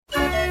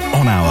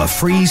on our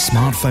free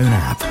smartphone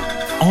app,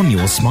 on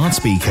your smart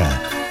speaker,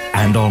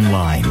 and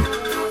online.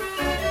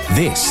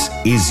 This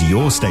is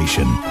your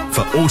station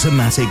for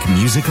automatic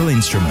musical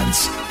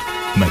instruments,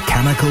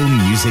 Mechanical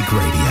Music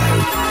Radio.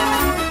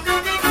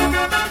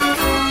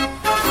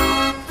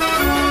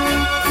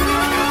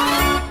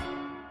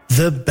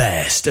 The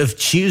best of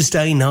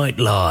Tuesday Night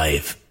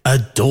Live, a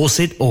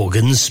Dorset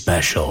Organs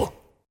special.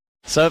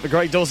 So at the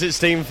Great Dorset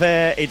Steam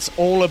Fair, it's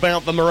all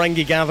about the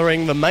Merengue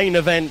Gathering, the main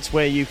event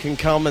where you can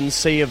come and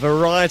see a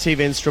variety of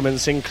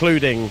instruments,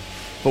 including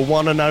the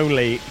one and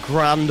only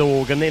grand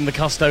organ in the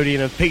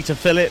custodian of Peter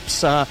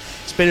Phillips.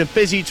 It's been a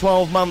busy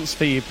 12 months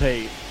for you,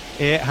 Pete.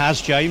 It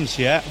has, James,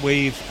 yeah.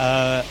 We've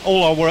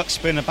all our work's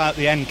been about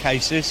the end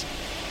cases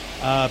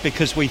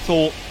because we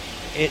thought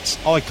it's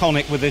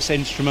iconic with this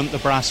instrument, the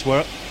brass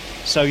work.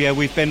 So yeah,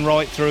 we've been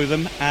right through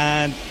them,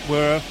 and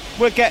we're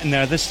getting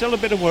there. There's still a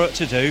bit of work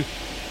to do.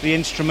 The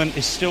instrument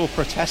is still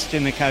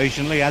protesting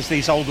occasionally, as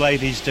these old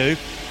ladies do,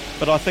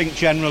 but I think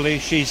generally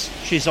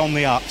she's on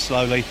the up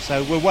slowly,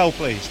 so we're well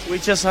pleased. We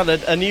just had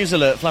a news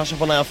alert flash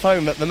up on our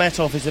phone that the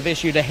Met Office have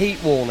issued a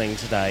heat warning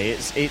today.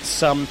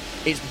 It's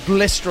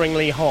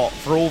blisteringly hot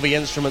for all the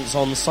instruments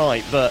on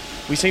site, but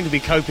we seem to be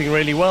coping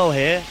really well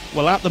here.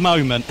 Well, at the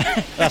moment,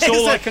 that's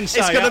all I can say.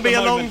 It's going to be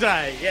a long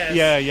day,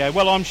 yes. Yeah.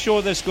 Well, I'm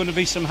sure there's going to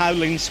be some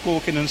howling,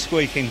 squawking and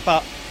squeaking,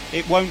 but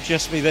it won't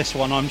just be this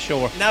one, I'm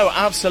sure. No,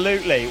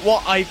 absolutely.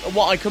 What I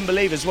couldn't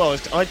believe as well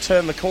is I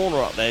turned the corner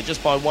up there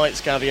just by White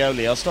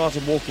Scavioli. I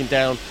started walking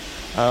down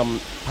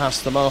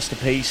past the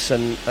Masterpiece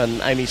and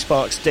Amy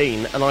Sparks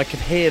Dean, and I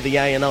could hear the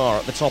A&R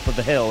at the top of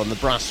the hill and the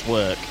brass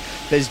work.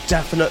 There's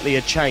definitely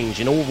a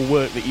change in all the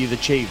work that you've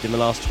achieved in the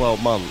last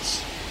 12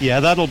 months. Yeah,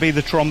 that'll be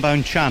the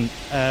trombone chant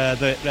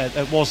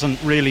that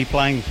wasn't really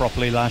playing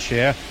properly last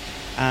year.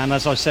 And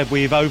as I said,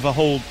 we've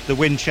overhauled the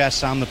wind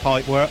chest and the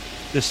pipe work.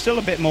 There's still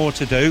a bit more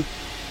to do,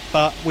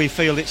 but we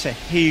feel it's a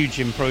huge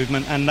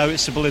improvement and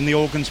noticeable in the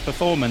organ's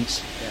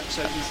performance. Yeah,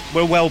 so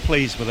we're well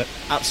pleased with it.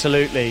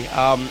 Absolutely.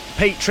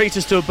 Pete, treat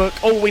us to a book.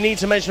 Oh, we need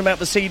to mention about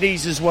the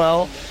CDs as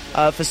well.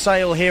 For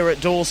sale here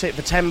at Dorset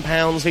for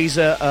 £10. These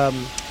are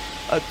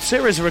a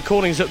series of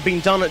recordings that have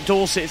been done at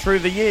Dorset through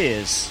the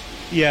years.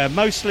 Yeah,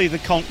 mostly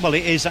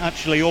it is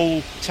actually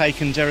all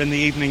taken during the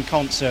evening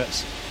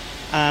concerts.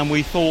 And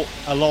we thought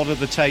a lot of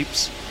the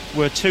tapes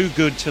were too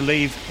good to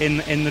leave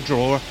in the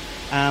drawer,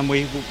 and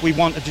we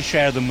wanted to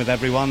share them with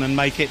everyone and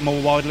make it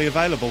more widely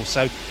available.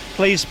 So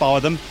please buy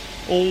them.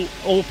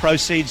 All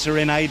proceeds are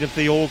in aid of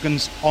the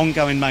organ's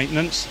ongoing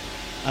maintenance,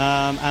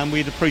 and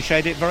we'd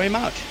appreciate it very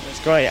much.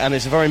 That's great, and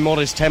it's a very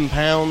modest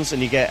 £10,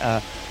 and you get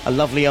a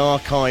lovely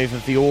archive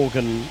of the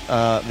organ,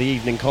 the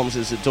evening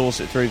concerts at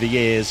Dorset through the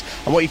years.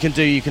 And what you can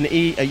do, you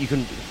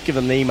can give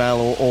them an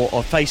email or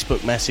a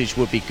Facebook message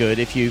would be good.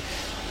 If you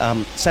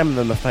send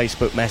them a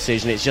Facebook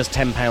message, and it's just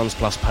 £10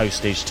 plus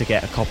postage to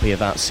get a copy of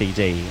that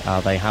CD.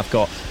 They have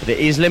got, but it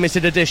is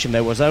limited edition.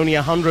 There was only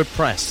 100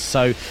 pressed,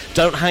 so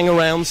don't hang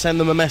around. Send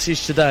them a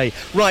message today.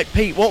 Right,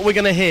 Pete, what we're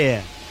going to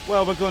hear?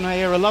 Well, we're going to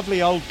hear a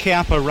lovely old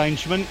Chiappa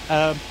arrangement,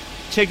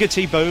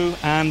 Tiggity Boo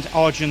and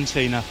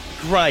Argentina.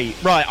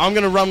 Great. Right, I'm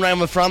going to run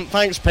round the front.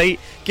 Thanks, Pete.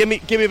 Give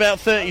me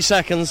about 30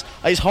 seconds.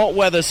 It's hot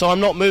weather, so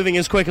I'm not moving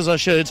as quick as I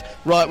should.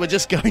 Right, we're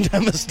just going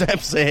down the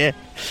steps here.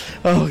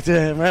 Oh,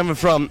 dear, round the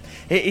front.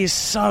 It is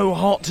so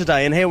hot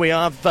today, and here we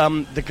have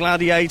the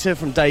Gladiator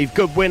from Dave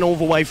Goodwin, all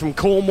the way from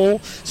Cornwall,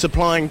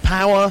 supplying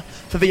power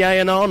for the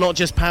A&R, not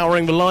just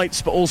powering the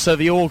lights, but also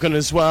the organ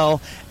as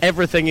well.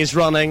 Everything is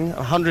running,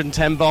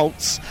 110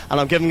 volts, and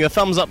I'm giving a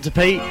thumbs up to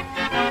Pete.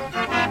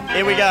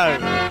 Here we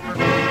go.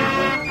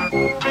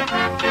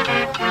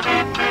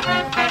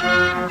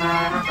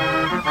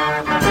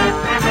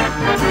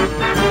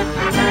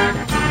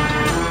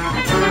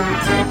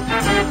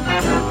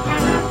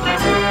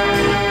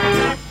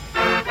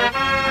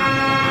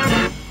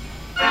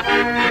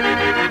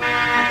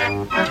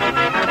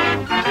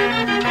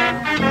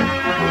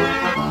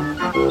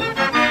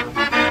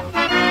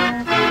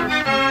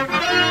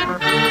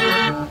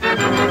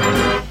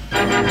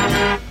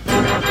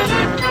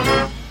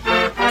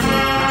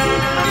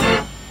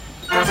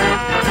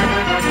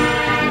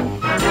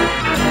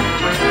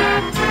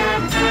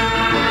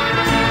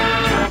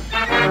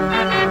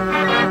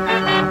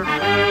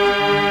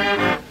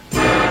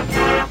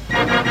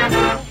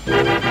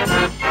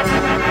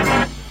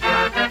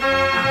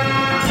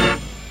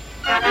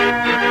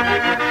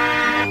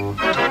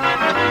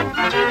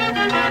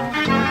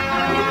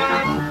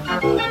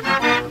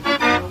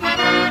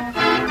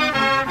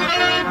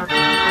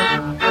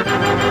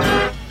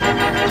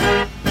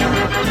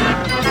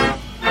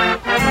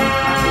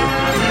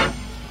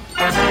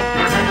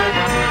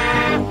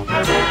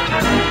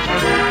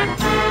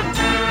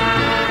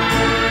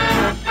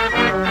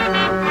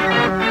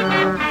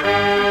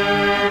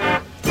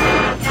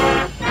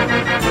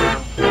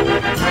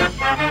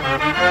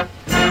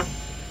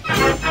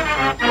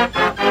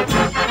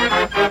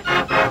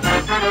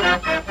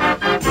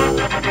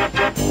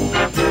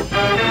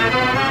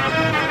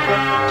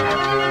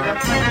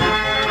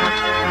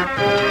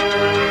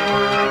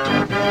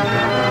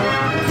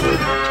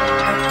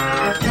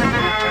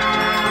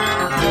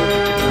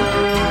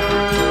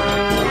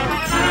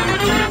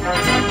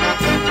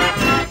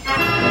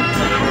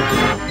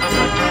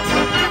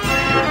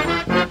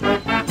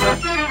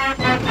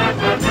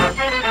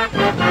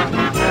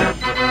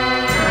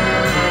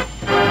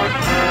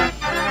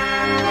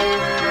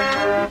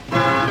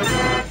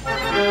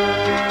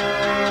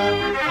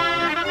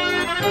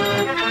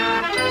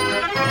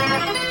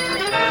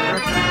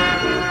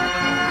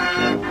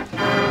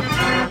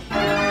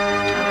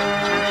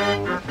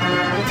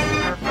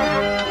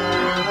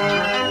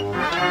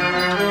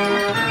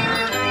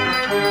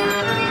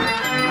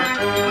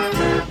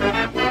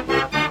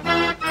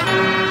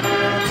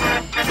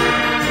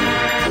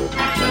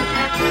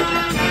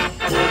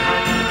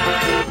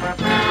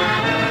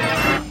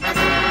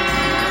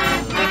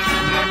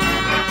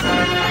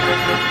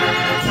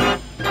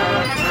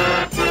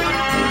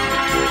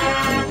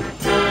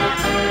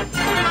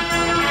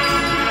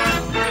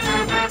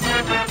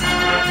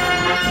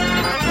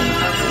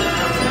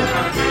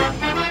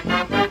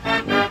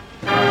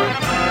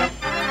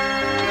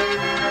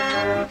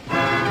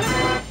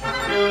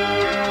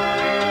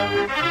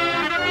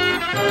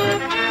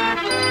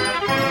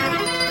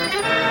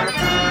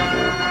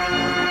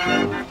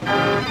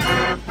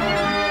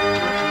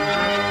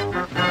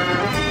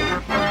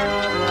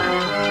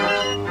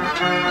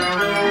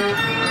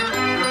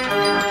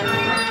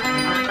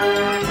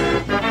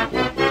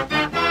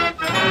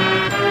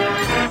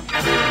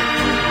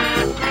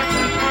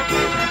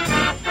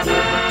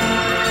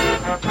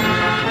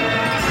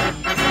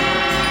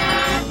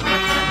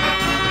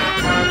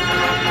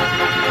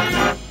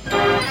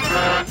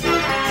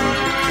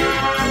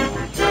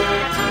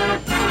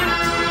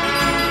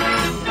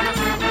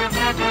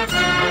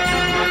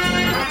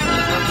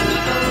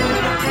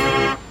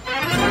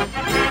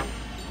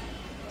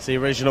 It's the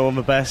original and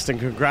the best, and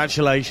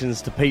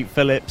congratulations to Pete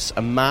Phillips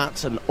and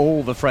Matt and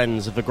all the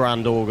friends of the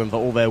Grand Organ for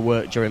all their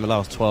work during the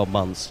last 12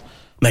 months.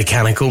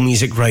 Mechanical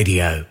Music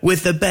Radio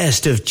with the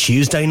best of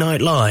Tuesday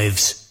Night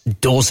Live's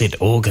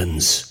Dorset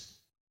Organs.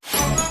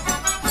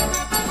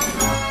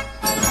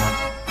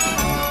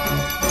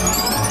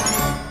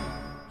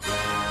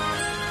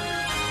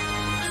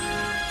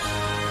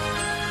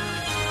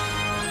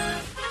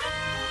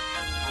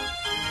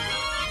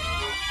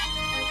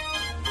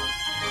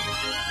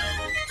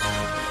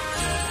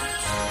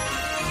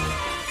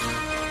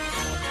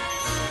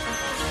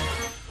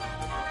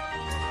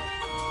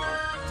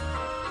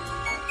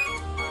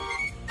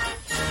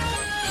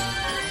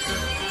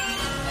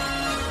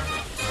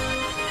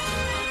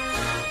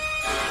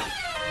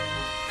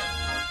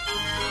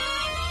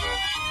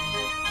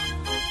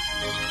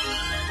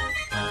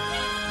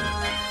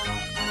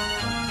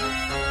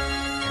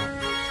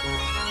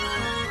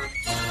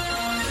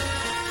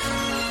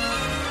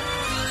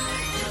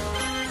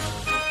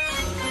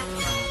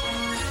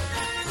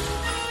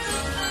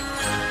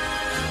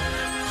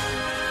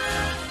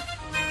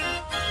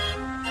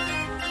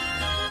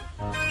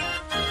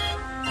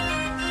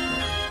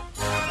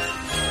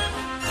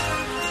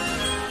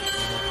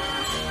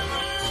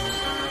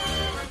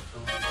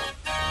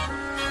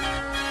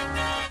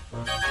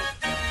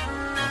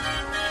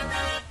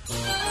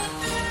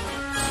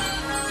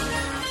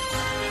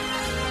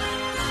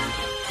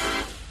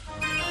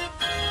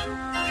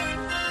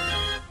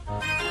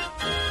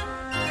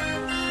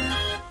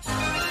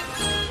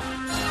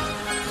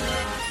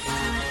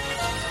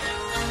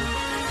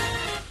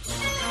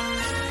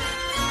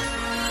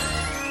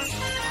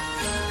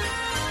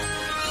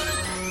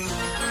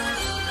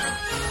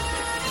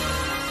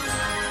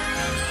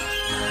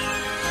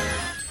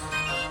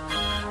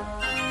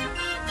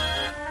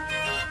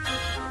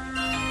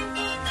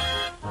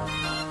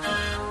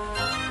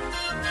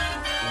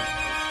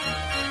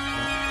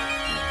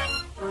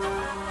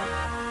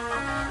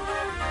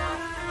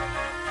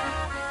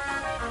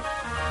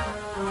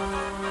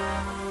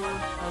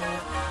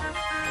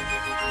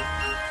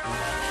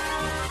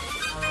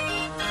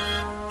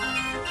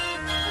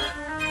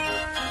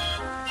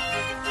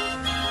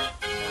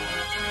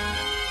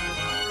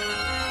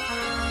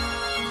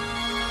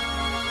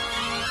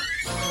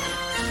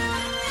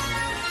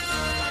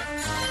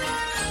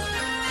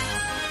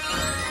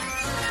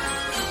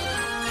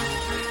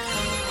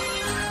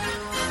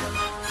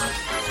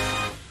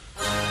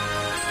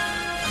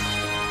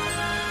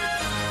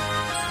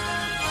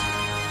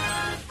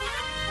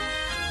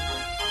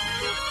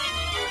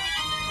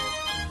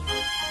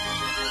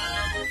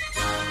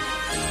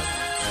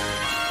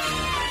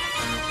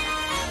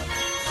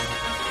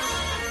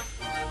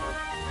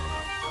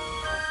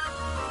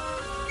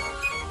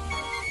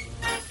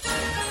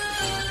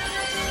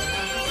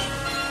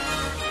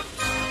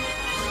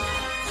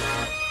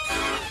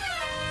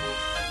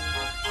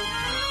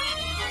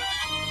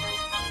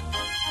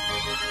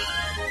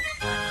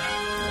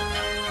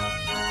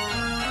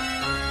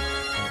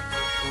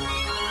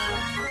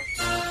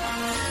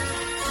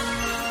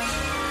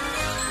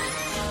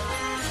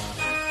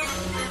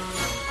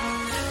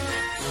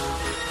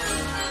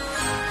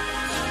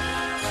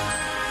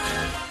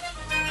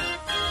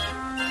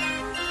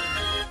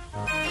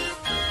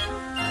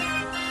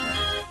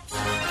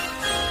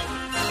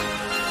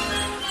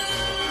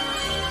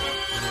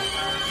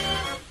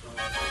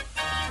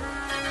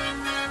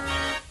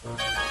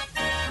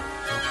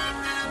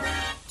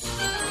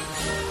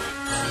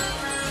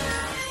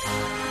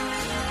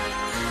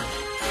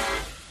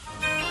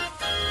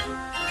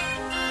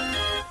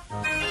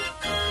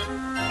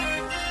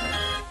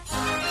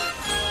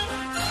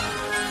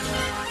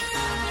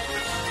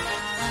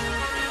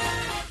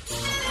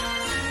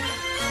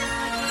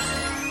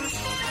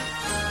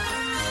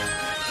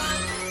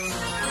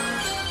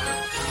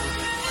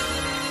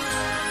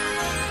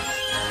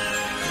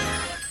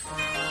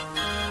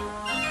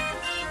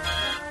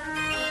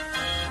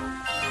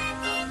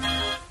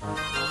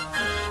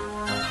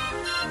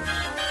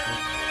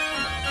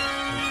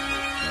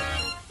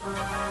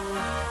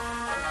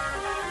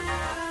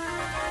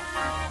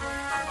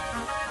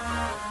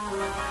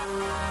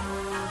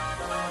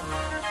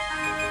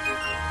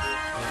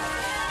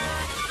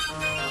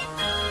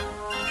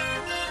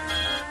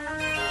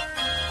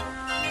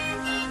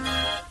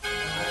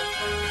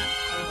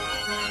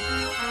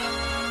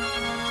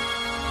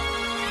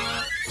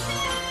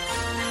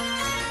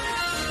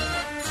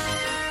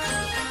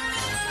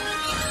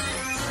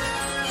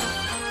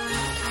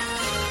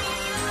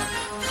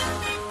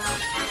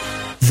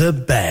 The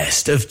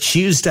best of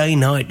Tuesday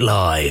Night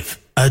Live,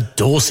 a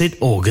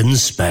Dorset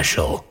Organs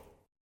special.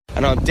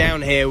 And I'm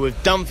down here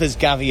with Dumfries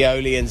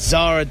Gavioli and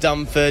Zara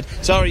Dumford.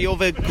 Zara, you're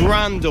the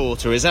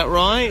granddaughter, is that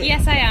right?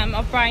 Yes, I am,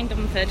 of Brian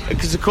Dumford.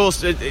 Because, of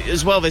course,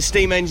 as well, there's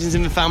steam engines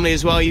in the family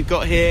as well you've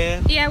got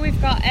here. Yeah,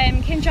 we've got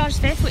King George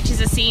V, which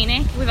is a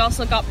scenic. We've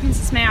also got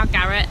Princess Maud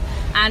Garrett,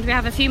 and we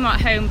have a few more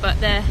at home, but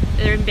they're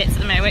in bits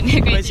at the moment.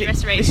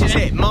 Restoration. This is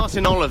it.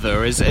 Martin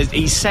Oliver,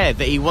 he said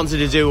that he wanted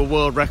to do a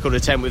world record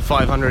attempt with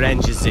 500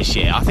 engines this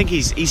year. I think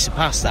he's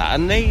surpassed that,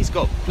 and he's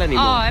got plenty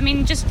more. I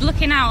mean, just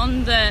looking out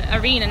on the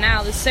arena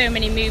now, there's so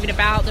many moving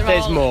about.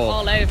 There's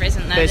all over,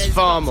 isn't there? There's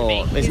far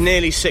more. There's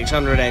nearly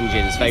 600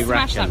 engines, they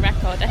reckon. Smashed that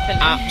record,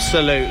 definitely.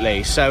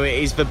 Absolutely. So it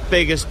is the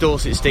biggest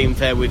Dorset Steam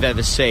Fair we've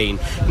ever seen.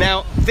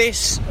 Now,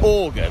 this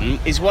organ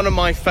is one of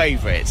my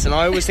favourites, and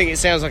I always think it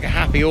sounds like a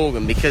happy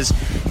organ because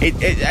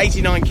it's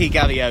 89 key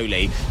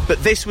Gavioli,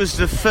 but this was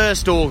the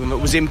first organ that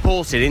was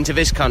imported into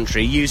this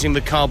country using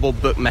the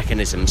cardboard book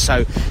mechanism.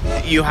 So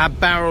you have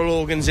barrel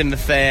organs in the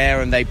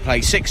fair, and they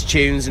play 6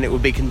 tunes, and it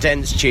would be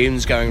condensed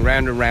tunes going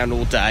round and round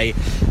all day,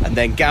 and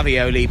then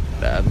Gavioli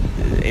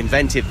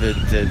invented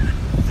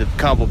the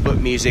cardboard book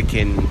music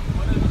in,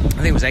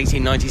 I think it was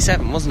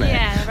 1897, wasn't it?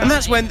 Yeah, right. And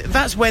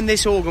that's when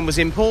this organ was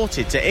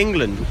imported to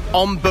England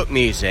on book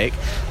music,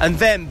 and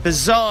then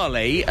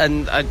bizarrely,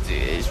 and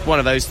it's one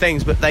of those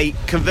things, but they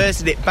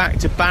converted it back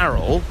to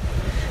barrel.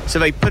 So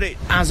they put it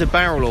as a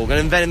barrel organ,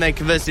 and then they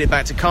converted it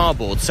back to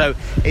cardboard. So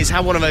it's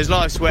had one of those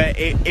lives where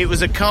it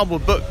was a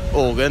cardboard book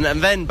organ,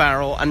 and then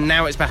barrel, and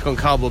now it's back on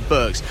cardboard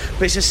books.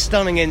 But it's a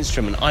stunning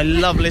instrument. I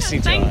love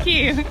listening to it. Thank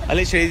you. I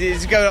literally,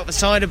 you go up the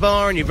cider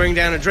bar, and you bring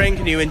down a drink,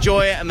 and you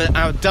enjoy it. And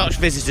our Dutch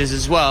visitors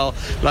as well,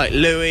 like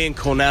Louis and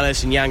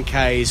Cornelis and Jan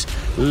Kees,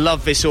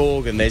 love this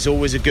organ. There's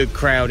always a good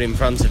crowd in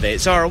front of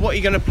it. Zara, what are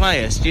you going to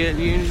play us? I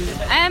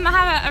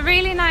have a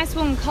really nice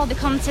one called the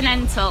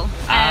Continental.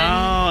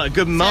 A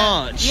good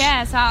march.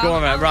 Yes. Go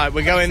on, right.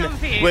 We're going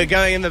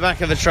in the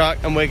back of the truck,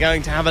 and we're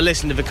going to have a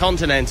listen to the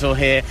Continental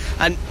here.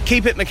 And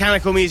keep it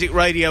Mechanical Music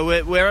Radio.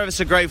 We're ever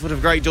so grateful to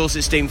the Great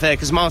Dorset Steam Fair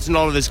because Martin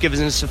Oliver's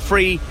given us a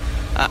free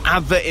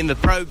advert in the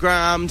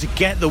programme to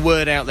get the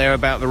word out there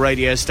about the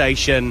radio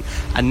station.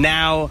 And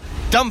now,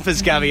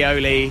 Dumfries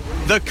Gavioli,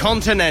 the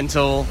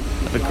Continental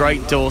of the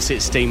Great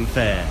Dorset Steam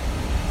Fair.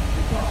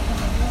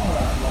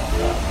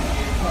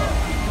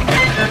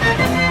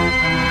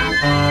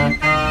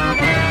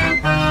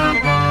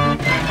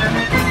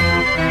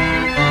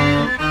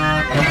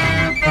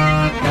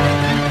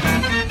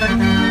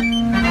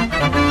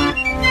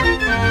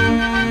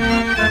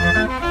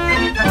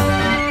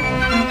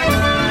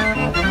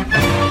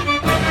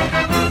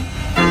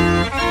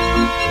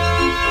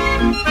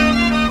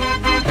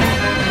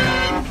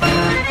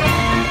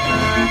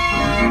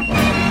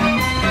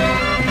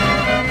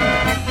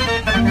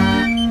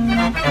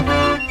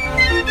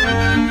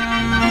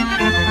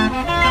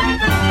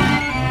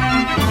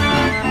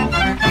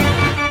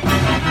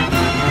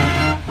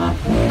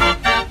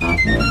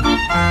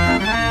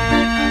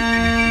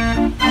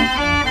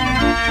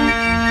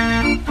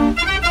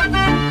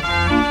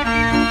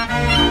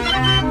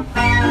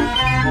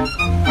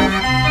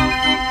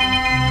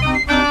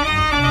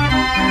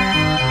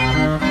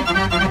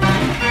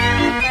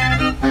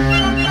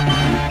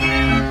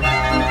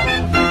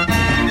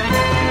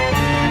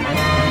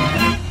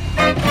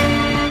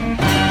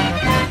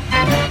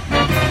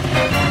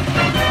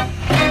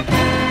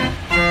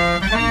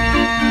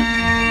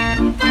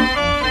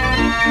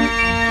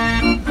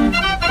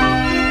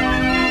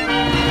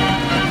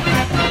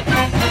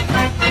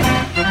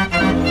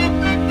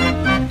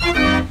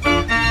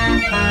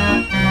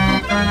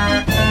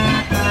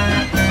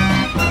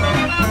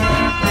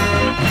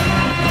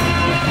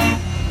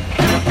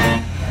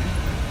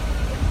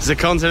 The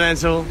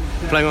Continental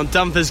playing on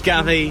Dumfries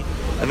Gavi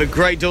at the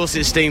Great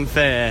Dorset Steam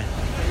Fair.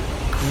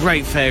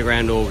 Great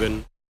fairground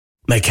organ.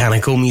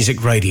 Mechanical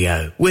Music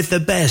Radio with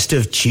the best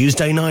of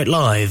Tuesday Night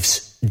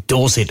Live's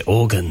Dorset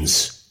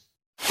Organs.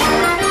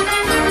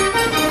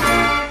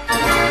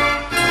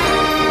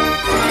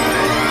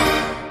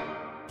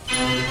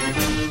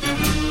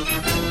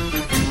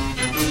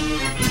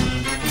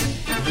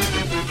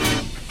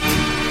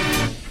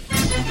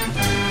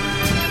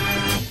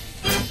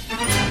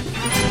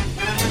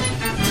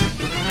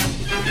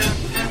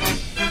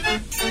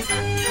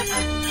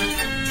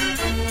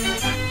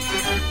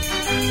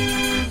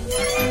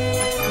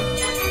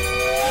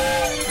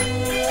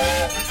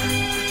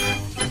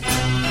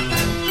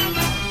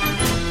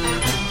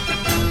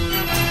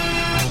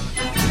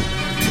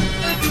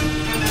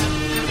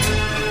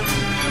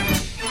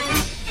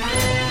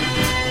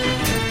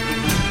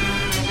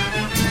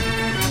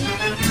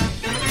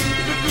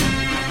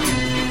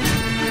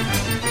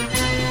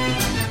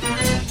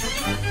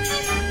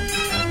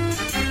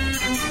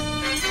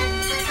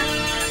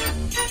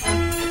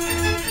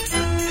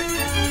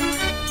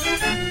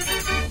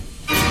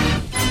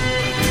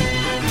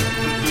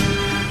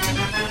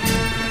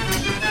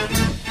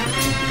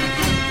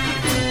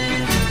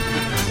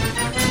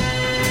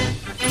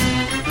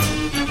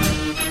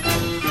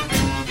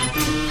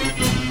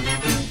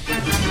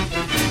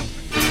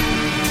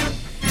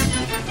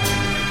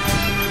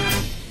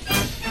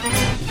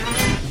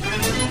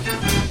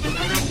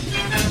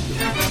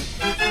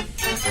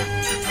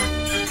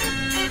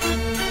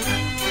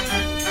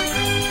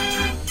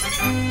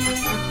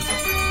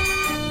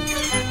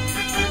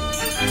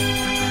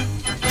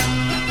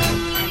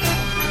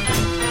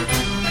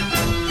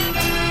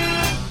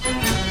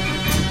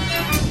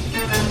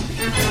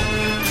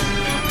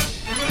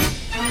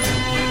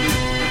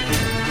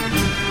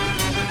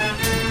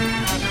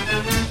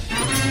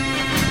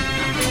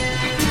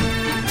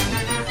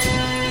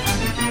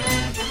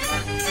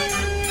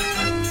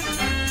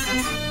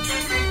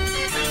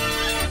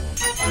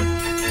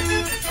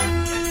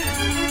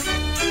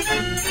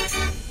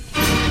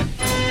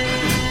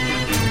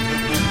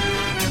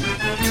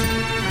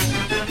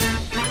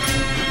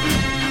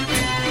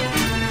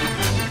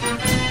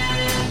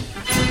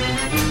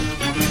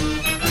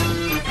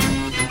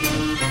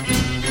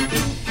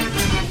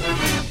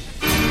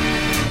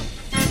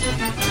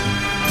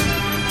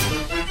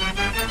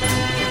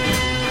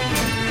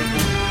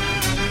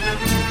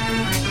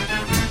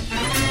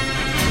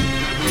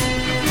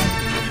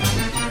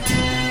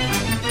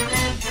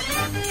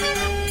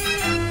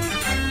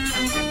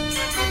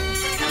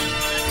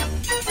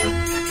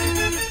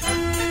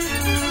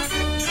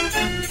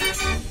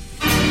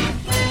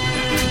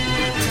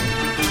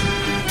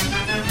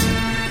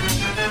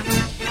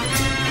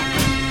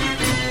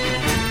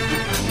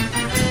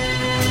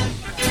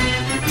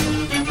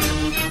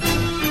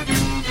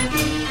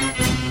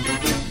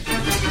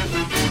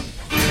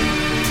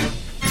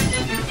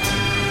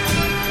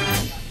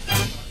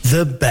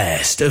 The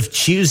best of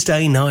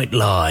Tuesday Night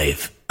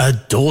Live, a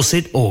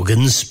Dorset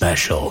Organs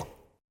special.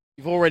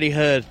 You've already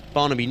heard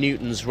Barnaby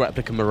Newton's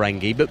replica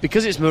merengue, but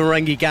because it's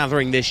merengue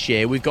gathering this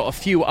year, we've got a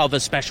few other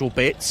special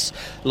bits,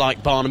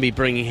 like Barnaby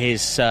bringing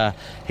his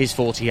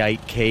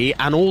 48 key,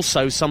 and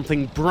also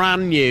something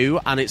brand new,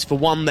 and it's for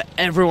one that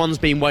everyone's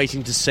been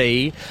waiting to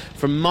see,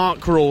 from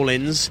Mark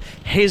Rawlins,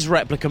 his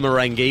replica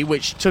merengue,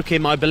 which took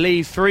him, I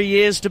believe, 3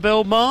 years to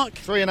build, Mark?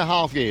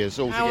 3.5 years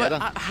altogether.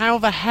 How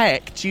the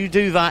heck do you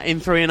do that in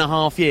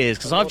 3.5 years?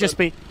 Because I've just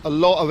been... A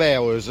lot of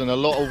hours and a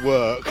lot of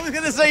work. I was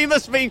going to say, you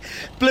must have been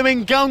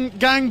blooming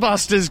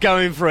gangbusters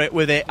going for it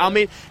with it. I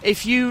mean,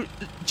 if you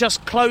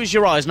just close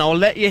your eyes, and I'll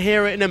let you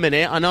hear it in a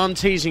minute. I know I'm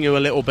teasing you a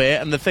little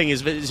bit, and the thing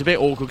is, it's a bit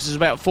awkward because there's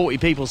about 40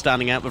 people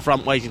standing out the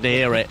front waiting to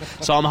hear it.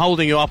 So I'm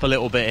holding you up a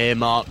little bit here,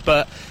 Mark.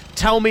 But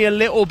tell me a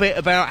little bit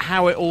about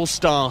how it all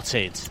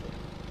started.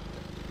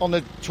 On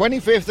the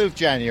 25th of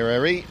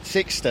January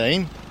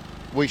 16,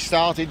 we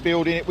started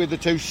building it with the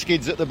 2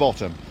 skids at the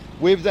bottom,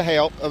 with the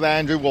help of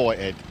Andrew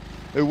Whitehead,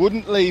 who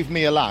wouldn't leave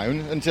me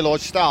alone until I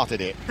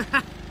started it.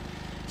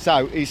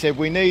 So he said,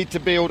 we need to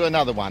build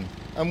another one.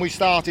 And we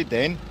started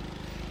then,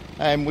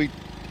 and we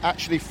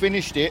actually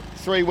finished it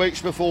 3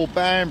 weeks before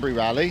Banbury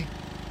Rally,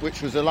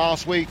 which was the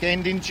last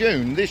weekend in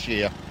June this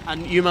year.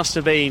 And you must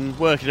have been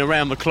working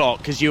around the clock,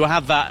 because you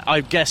had that,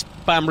 I guess,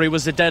 Banbury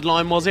was the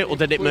deadline, was it? Or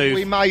did it move?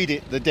 We made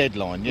it the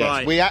deadline, yes.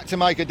 Right. We had to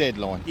make a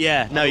deadline.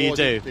 Yeah, no, you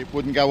do. It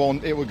wouldn't go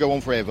on, it would go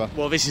on forever.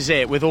 Well, this is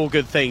it. With all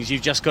good things,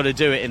 you've just got to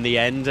do it in the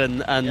end,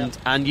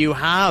 and you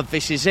have.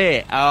 This is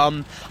it.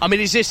 I mean,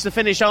 is this the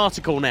finished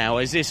article now?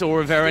 Is this,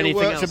 or is there anything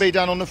work else to be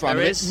done on the front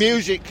there of is? it?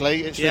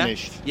 Musically, it's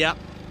finished. Yeah.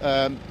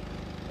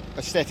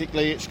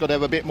 Aesthetically, it's got to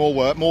have a bit more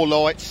work, more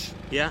lights,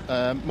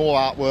 more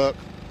artwork,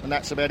 and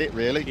that's about it,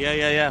 really.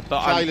 Yeah.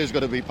 But trailer's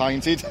got to be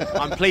painted.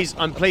 I'm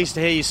pleased to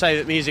hear you say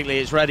that musically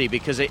it's ready,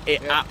 because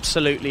it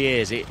absolutely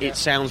is. It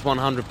sounds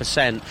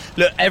 100%.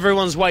 Look,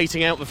 everyone's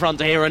waiting out the front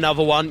to hear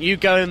another one. You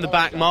go in the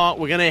back, Mark.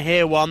 We're going to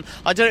hear one.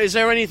 I don't. Is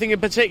there anything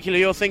in particular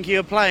you're thinking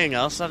of playing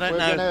us? I don't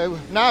know.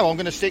 No, I'm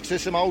going to stick to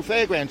some old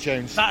fairground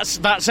tunes.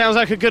 That sounds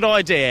like a good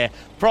idea.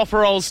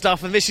 Proper old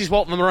stuff, and this is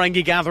what the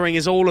Merengue Gathering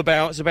is all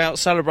about. It's about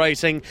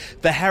celebrating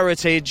the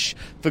heritage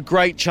for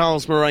great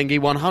Charles Merengue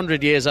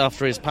 100 years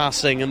after his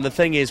passing. And the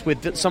thing is,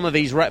 with some of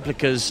these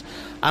replicas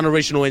and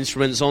original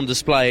instruments on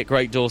display at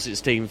Great Dorset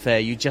Steam Fair,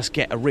 you just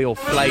get a real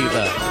flavour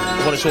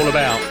of what it's all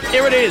about.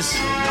 Here it is,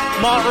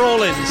 Mark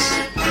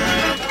Rawlins.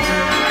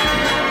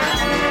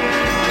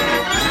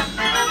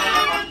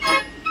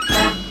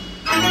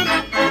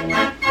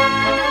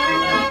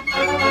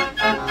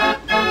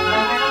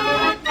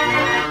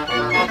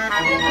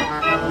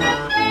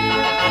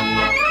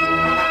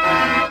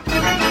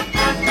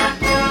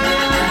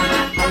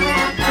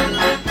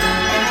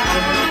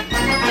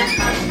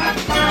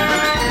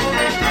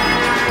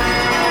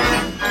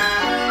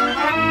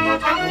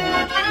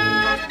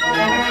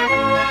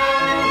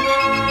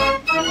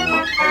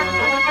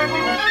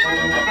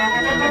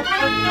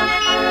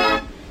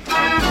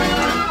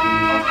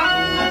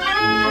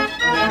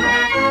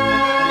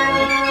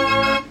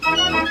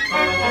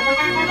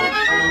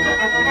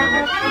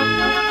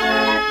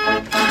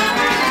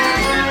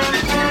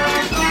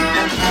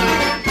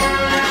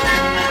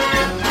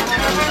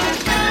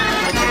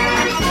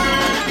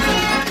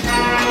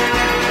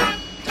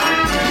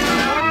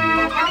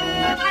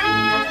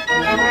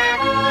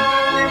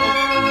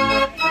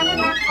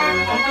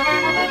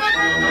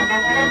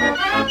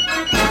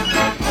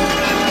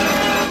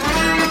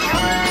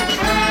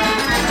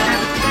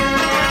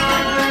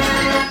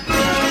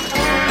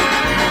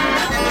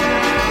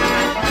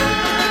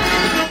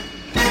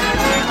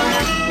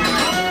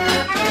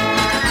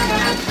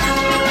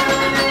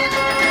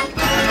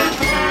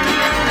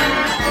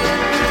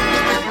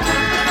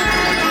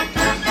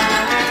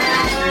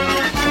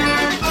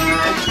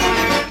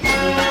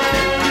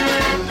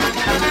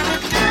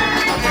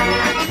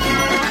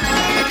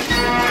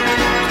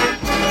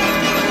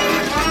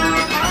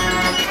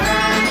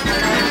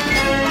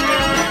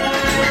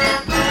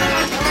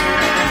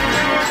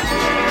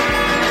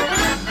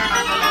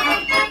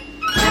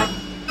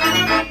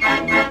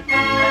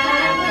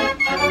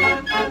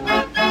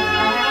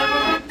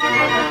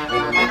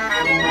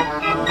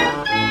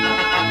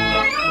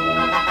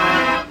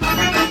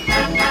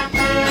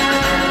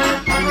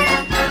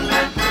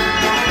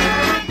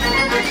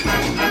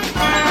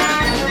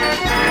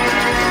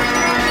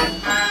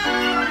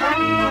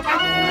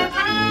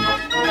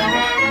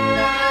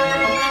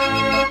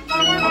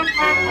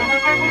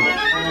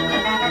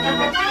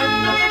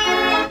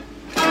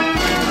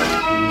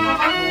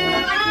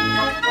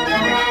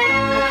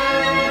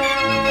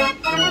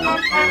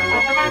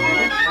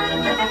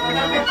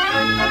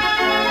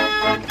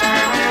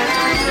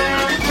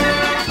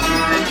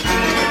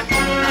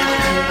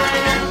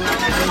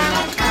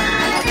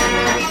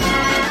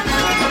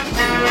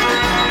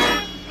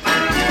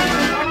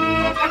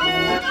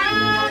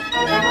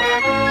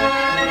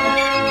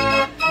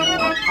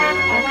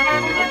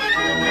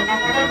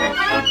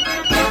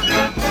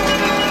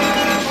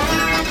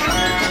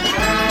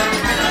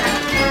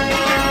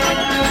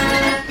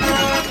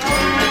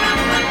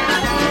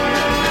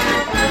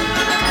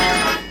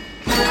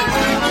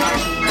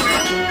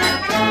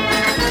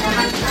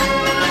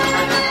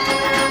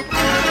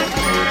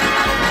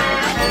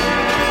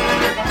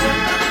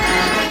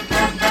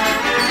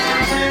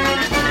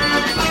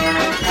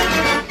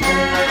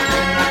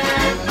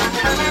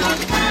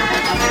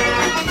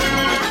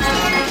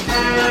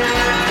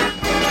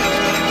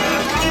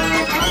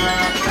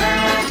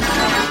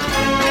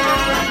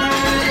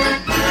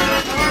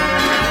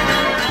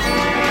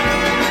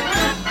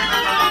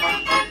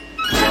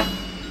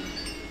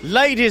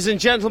 Ladies and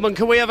gentlemen,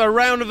 can we have a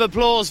round of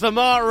applause for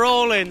Mark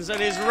Rawlins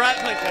and his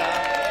replica?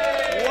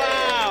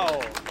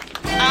 Wow!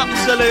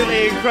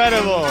 Absolutely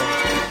incredible.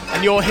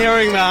 And you're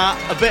hearing that,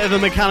 a bit of a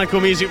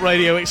Mechanical Music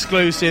Radio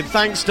exclusive.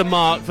 Thanks to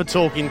Mark for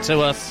talking to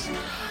us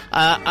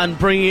and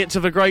bringing it to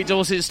the Great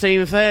Dorset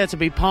Steam Fair to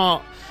be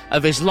part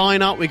of his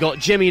lineup. We got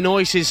Jimmy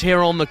Noyces here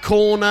on the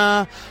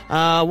corner.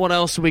 What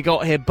else have we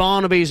got here?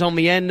 Barnaby's on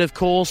the end, of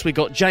course. We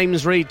got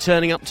James Reed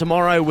turning up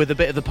tomorrow with a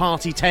bit of the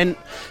party tent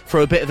for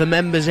a bit of the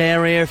members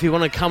area. If you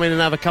want to come in and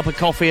have a cup of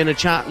coffee and a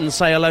chat and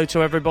say hello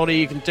to everybody,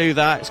 you can do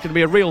that. It's going to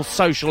be a real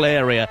social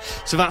area.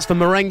 So that's the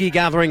Merengue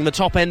Gathering, the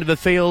top end of the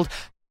field.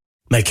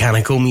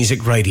 Mechanical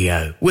Music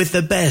Radio, with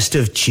the best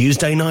of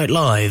Tuesday Night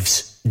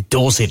Live's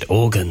Dorset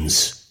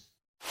Organs.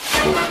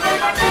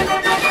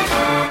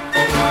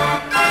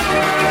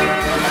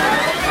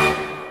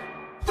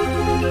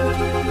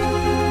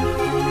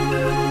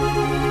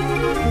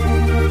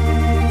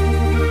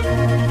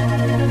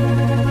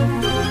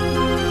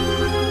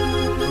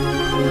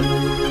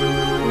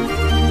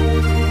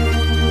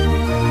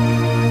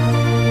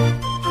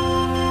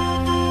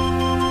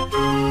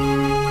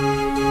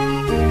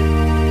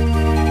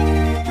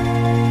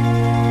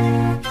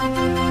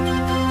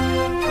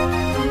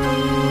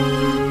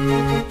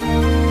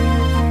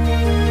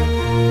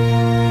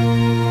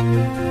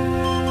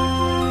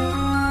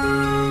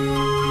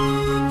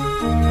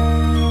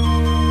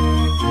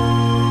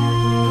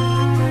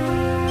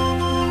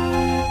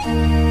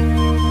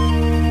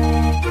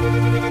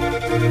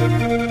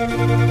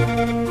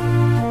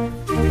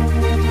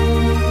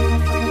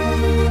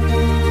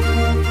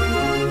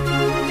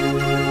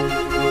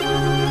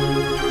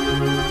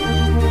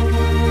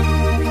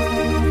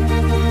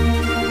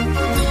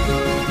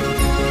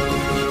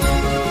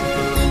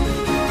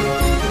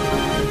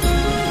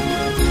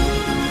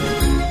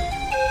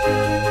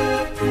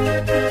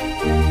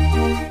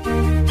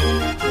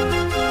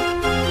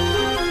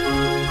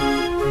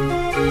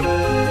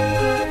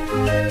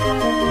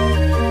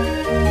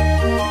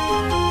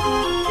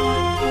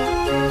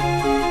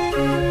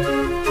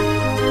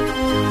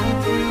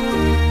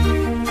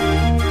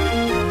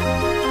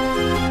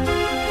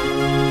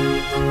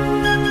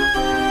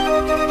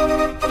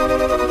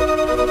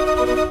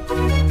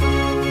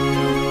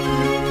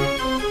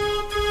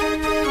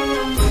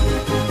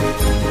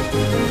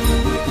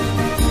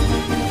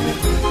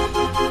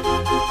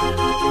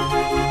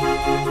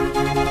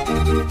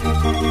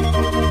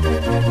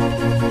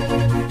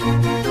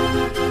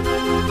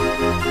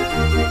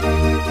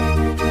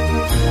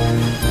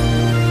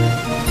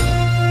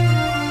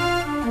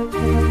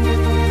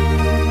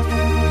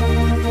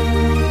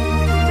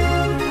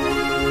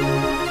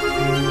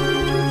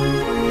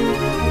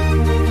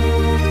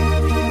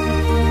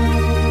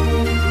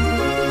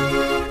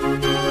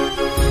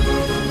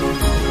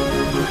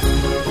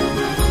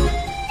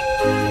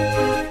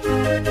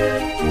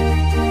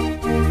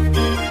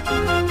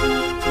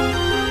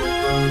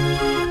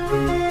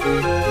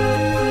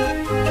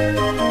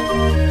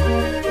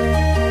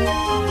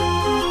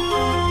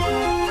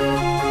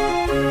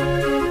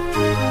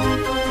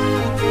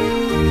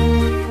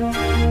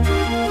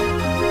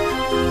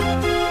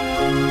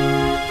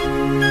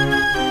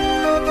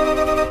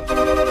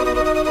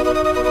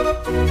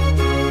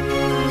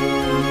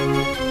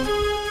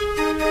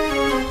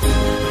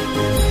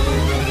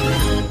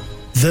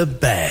 The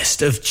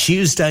best of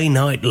Tuesday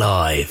Night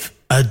Live,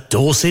 a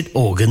Dorset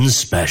Organs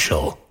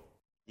special.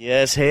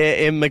 Yes, here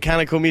in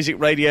Mechanical Music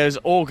Radio's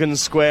Organ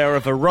Square, a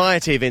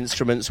variety of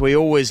instruments. We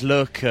always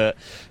look at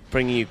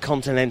bringing you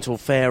continental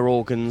fair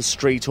organs,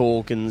 street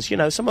organs, you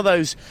know, some of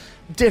those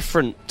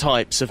different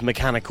types of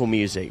mechanical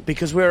music,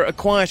 because we're at a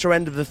quieter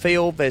end of the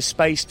field. There's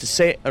space to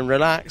sit and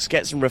relax,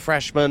 get some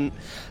refreshment.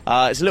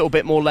 It's a little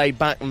bit more laid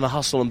back than the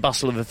hustle and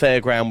bustle of the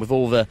fairground with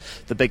all the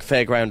big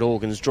fairground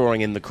organs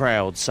drawing in the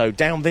crowd. So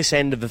down this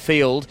end of the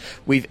field,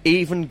 we've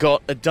even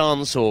got a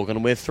dance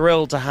organ. We're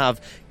thrilled to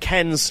have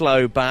Ken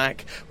Slow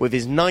back with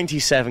his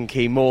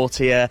 97-key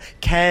Mortier.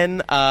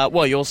 Ken,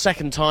 well, your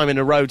second time in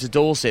a row to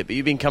Dorset, but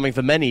you've been coming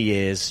for many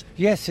years.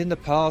 Yes, in the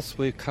past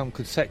we've come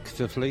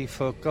consecutively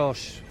for,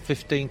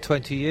 15,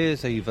 20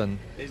 years even.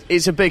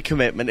 It's a big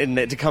commitment, isn't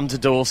it, to come to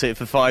Dorset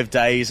for 5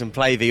 days and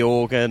play the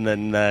organ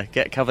and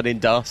get covered in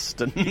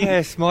dust. And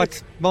Yes,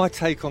 my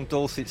take on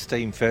Dorset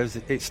Steam Fair is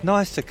it's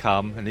nice to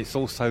come and it's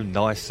also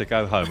nice to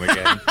go home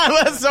again.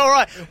 That's all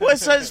right. Well,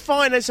 so it's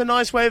fine. It's a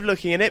nice way of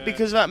looking at it,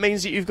 because that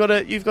means that you've got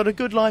a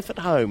good life at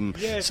home.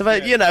 Yes, so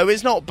that, you know,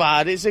 it's not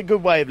bad. It's a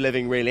good way of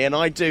living, really. And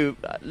I do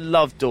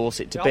love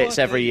Dorset to bits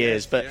every year,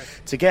 but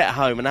to get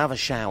home and have a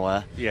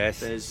shower,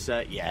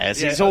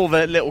 it's all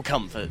the little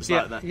comforts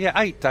like that. Yeah,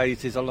 8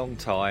 days is a long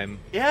time.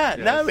 Yeah, Yes.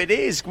 no, it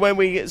is. When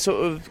we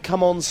sort of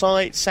come on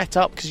site, set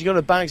up, because you've got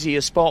a Bagsy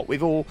your spot.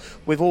 We've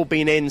all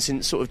been in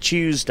since sort of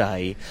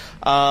Tuesday.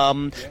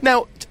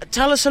 Now,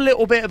 tell us a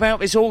little bit about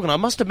this organ. I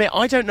must admit,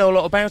 I don't know a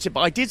lot about it,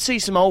 but I did see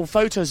some old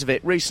photos of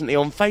it recently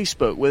on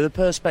Facebook with a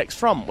Perspex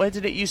front. Where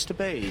did it used to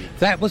be?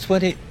 That was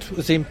when it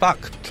was in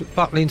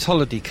Buckling's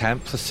holiday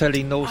camp for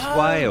selling North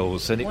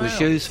Wales, and it was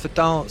used for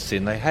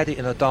dancing. They had it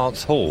in a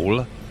dance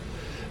hall,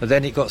 and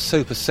then it got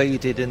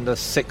superseded in the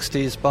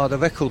 60s by the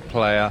record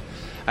player,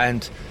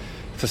 and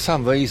for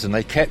some reason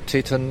they kept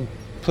it and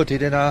put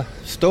it in a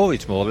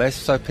storage more or less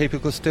so people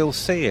could still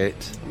see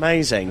it.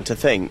 Amazing to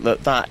think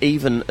that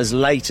even as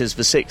late as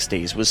the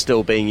 60s was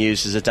still being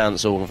used as a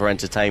dance organ for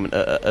entertainment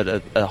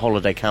at a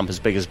holiday camp as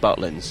big as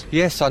Butlins.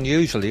 Yes,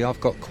 unusually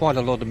I've got quite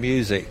a lot of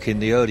music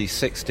in the early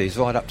 60s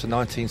right up to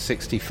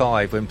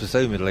 1965 when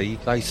presumably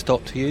they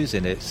stopped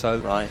using it, so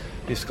right.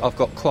 I've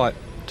got quite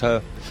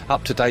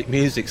up-to-date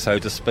music, so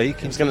to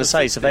speak. I was going to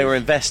say, so they were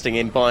investing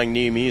in buying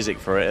new music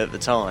for it at the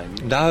time?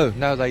 No,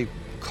 they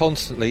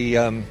constantly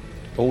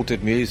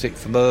ordered music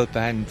from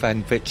Urban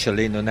Van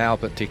Vitchelin and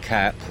Albert de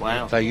Cap.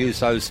 Wow. They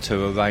used those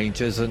two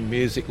arrangers, and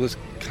music was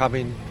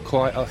coming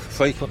quite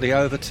frequently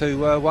over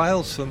to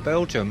Wales from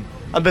Belgium.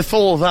 And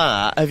before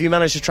that, have you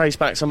managed to trace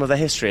back some of the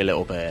history a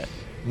little bit?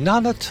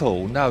 None at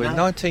all, no. In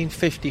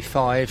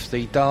 1955,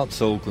 the dance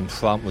organ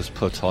front was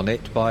put on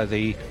it by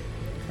the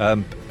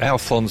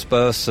Alphonse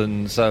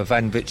Berson's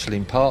Van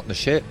Vitchelin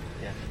partnership.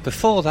 Yeah.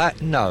 Before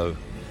that, no.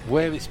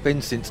 Where it's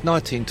been since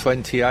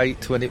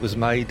 1928 when it was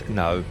made,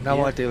 no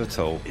idea at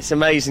all. It's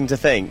amazing to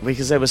think,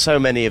 because there were so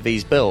many of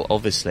these built,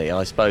 obviously,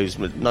 I suppose,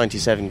 with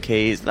 97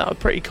 keys. Is that a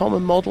pretty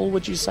common model,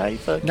 would you say,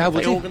 for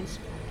organs?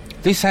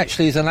 This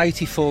actually is an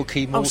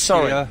 84-key Mortier. Oh,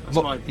 sorry, that's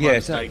my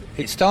mistake.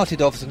 It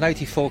started off as an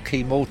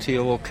 84-key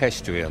Mortier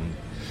orchestrion,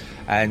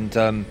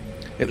 and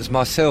it was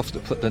myself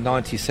that put the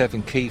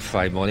 97 key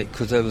frame on it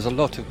because there was a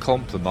lot of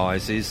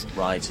compromises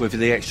with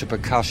the extra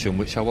percussion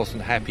which I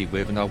wasn't happy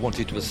with, and I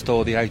wanted to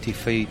restore the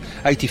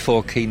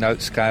 84 key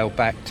note scale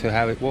back to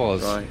how it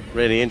was. Right,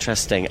 really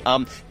interesting.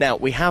 Now,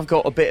 we have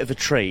got a bit of a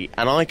treat,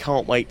 and I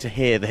can't wait to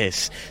hear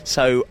this.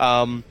 So,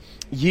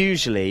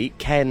 usually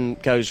Ken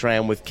goes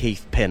round with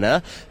Keith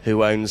Pinner,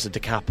 who owns a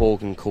decap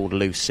organ called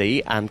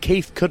Lucy, and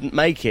Keith couldn't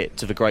make it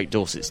to the Great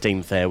Dorset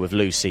Steam Fair with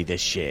Lucy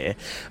this year,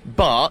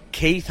 but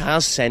Keith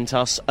has sent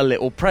us a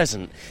little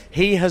present.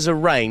 He has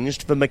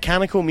arranged the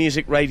Mechanical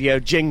Music Radio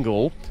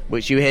jingle,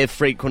 which you hear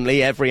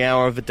frequently every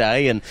hour of the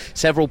day, and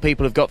several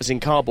people have got this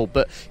in cardboard,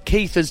 but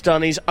Keith has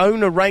done his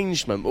own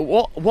arrangement.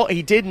 What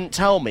he didn't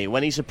tell me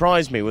when he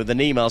surprised me with an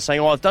email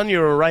saying, I've done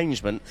your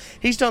arrangement,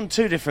 he's done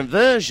two different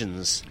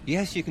versions.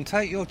 Yes, you can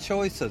take your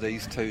choice of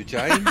these two,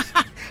 James.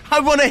 I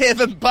want to hear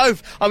them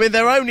both. I mean,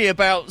 they're only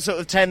about sort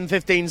of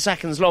 10-15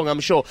 seconds long, I'm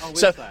sure.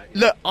 So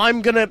look,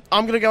 I'm gonna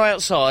go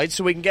outside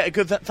so we can get a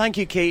good thank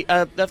you, Keith.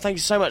 Thank you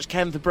so much,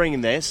 Ken, for bringing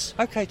this.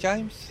 Okay,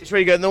 James. It's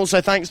really good, and also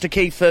thanks to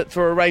Keith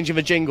for arranging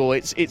the jingle.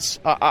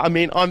 I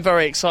mean, I'm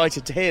very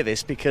excited to hear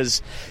this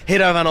because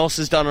Hiddo van Os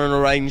has done an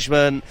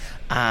arrangement,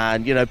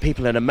 and you know,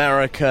 people in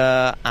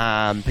America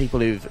and people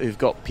who've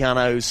got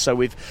pianos. So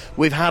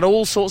we've had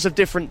all sorts of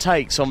different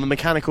takes on the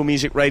Mechanical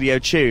Music Radio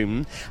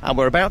tune, and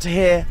we're about to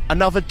hear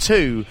another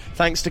two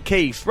thanks to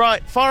Keith.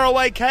 Right, far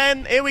away,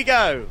 Ken. Here we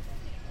go.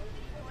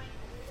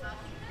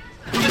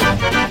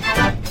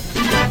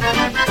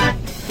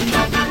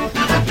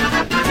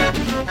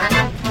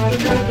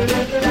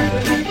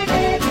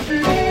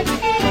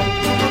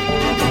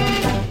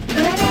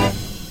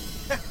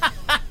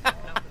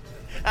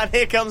 And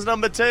here comes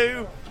number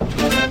two.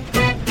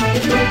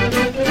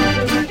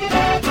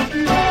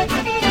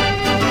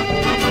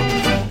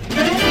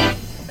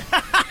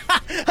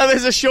 And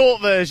there's a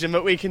short version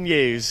that we can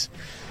use.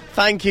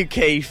 Thank you,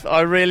 Keith.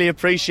 I really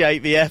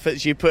appreciate the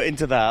efforts you put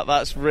into that.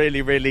 That's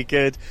really, really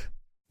good.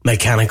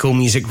 Mechanical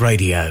Music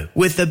Radio,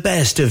 with the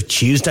best of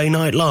Tuesday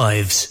Night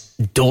Live's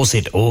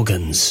Dorset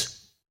Organs.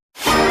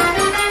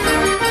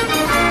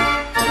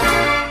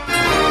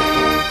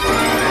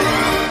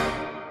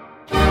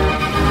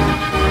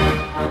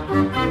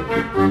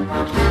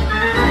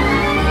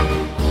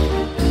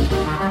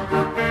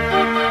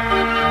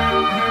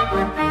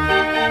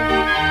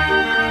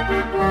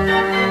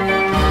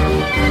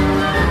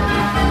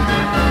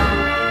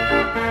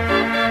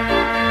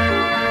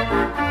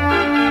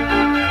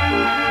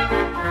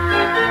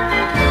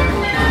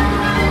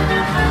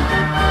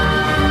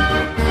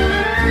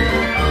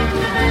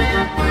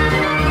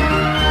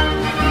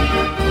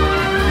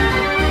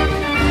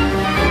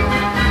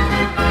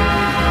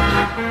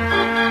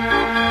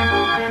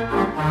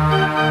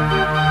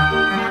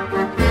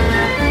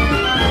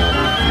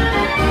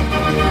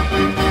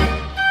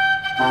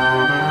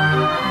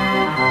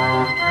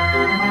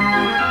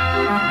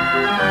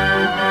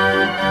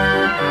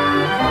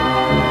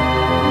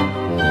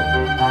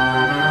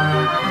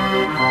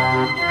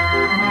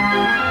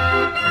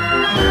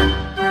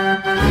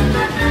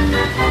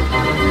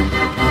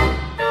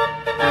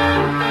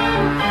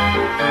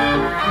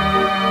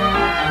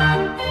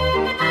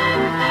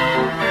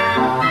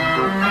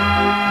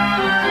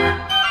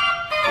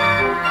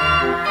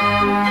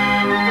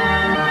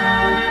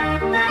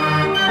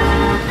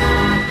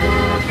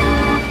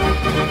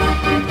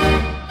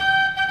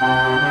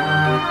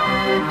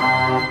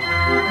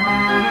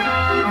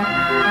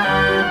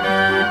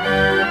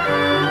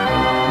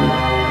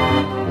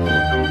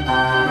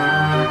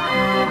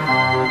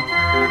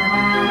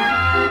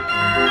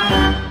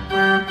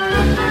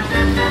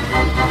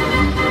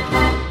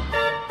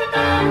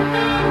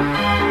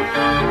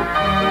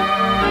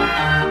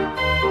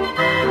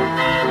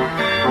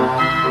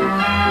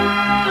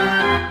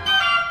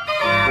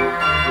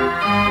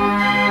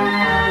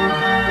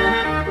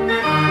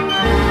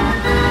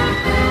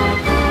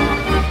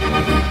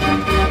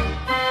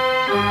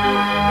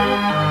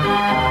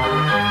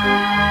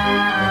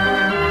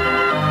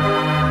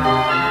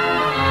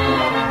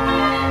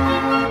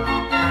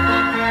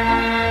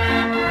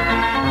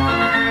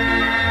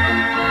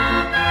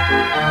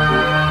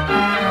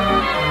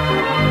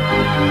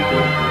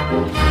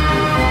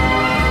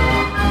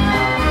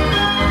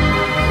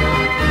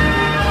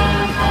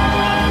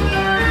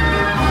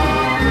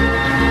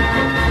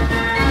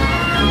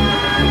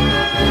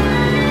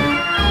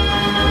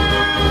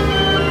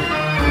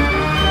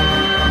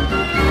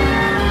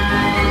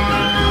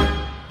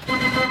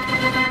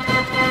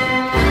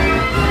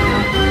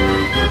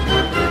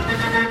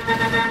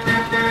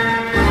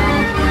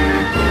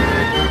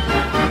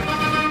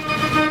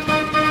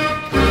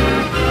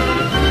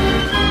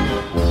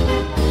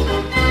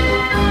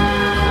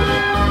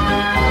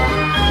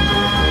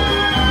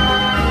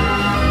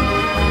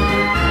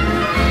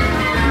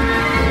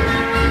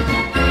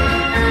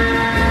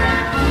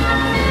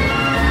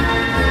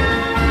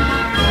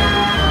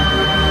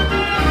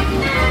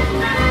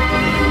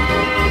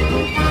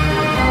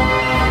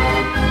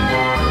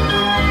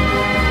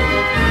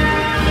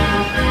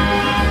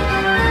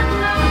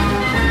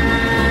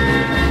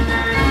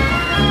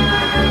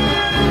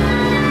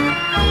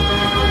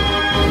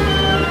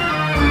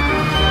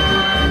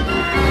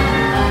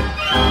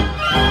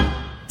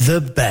 The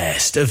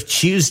best of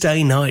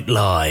Tuesday Night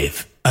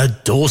Live, a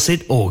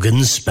Dorset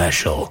Organs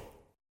special.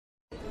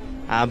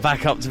 And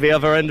back up to the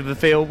other end of the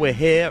field, we're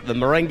here at the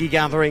Merengue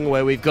Gathering,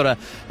 where we've got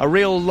a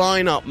real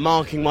line-up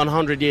marking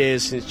 100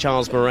 years since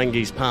Charles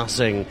Merengue's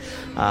passing,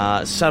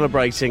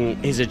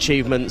 celebrating his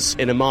achievements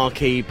in a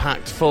marquee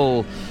packed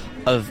full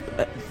of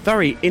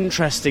very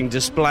interesting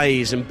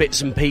displays and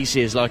bits and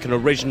pieces, like an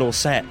original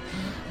set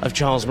of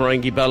Charles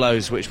Merengue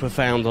bellows, which were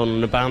found on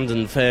an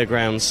abandoned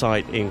fairground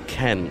site in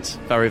Kent.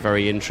 Very,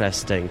 very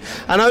interesting.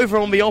 And over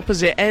on the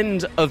opposite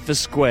end of the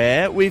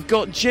square, we've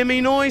got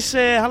Jimmy Noyce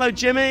here. Hello,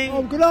 Jimmy.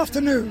 Oh, good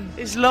afternoon.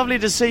 It's lovely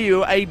to see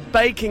you. A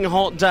baking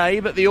hot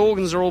day, but the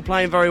organs are all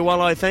playing very well,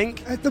 I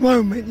think. At the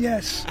moment,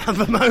 yes. At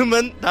the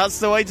moment, that's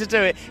the way to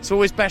do it. It's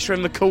always better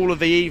in the cool of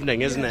the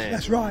evening, isn't it?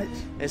 That's right.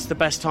 It's the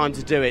best time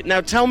to do it.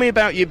 Now, tell me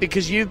about you,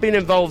 because you've been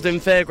involved in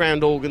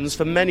fairground organs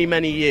for many,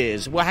 many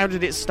years. Well, how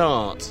did it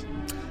start?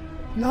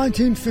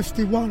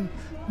 1951,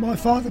 my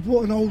father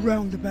bought an old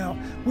roundabout.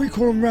 We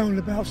call them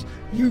roundabouts.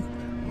 You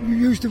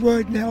use the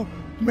word now,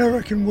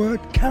 American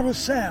word,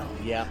 carousel.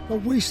 Yeah.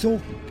 But we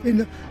still,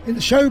 in the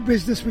show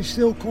business, we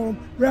still call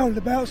them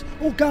roundabouts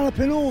or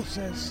galloping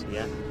horses.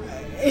 Yeah.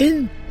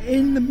 In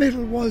the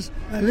middle was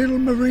a little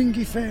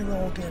Merengue fair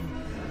organ.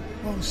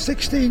 I was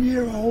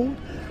 16-year-old,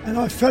 and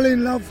I fell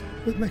in love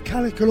with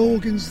mechanical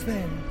organs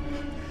then.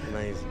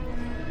 Amazing.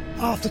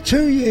 After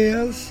 2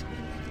 years,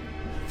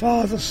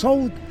 Father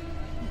sold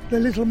the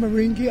little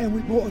Merengue and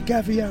we bought a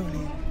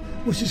Gavioli,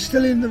 which is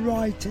still in the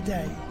ride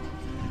today.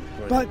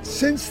 But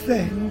since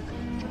then,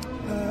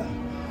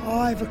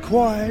 I've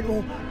acquired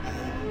or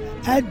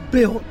had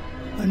built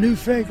a new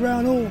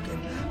fairground organ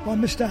by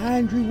Mr.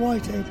 Andrew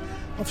Whitehead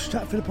of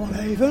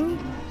Stratford-upon-Avon,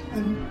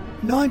 and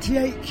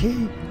 98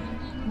 key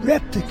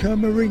replica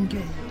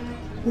Merengue,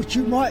 which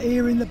you might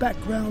hear in the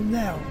background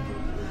now.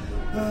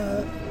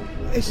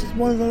 It's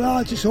one of the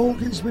largest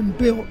organs been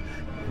built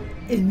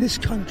in this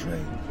country,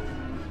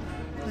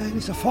 and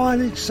it's a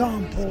fine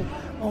example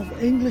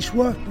of English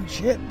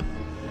workmanship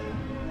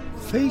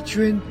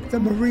featuring the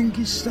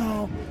Merengue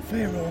style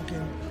fair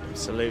organ.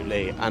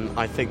 Absolutely, and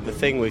I think the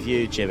thing with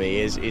you, Jimmy,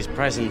 is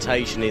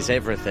presentation is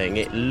everything.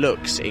 It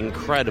looks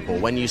incredible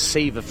when you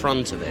see the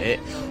front of it,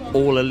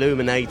 all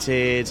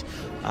illuminated.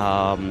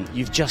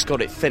 You've just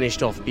got it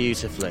finished off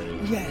beautifully.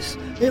 Yes,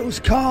 it was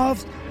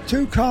carved.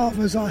 Two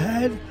carvers I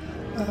had,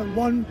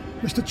 one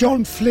Mr.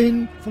 John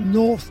Flynn from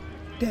North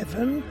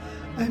Devon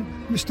and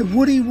Mr.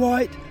 Woody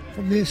White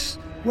from this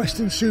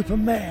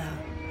Western-super-Mare.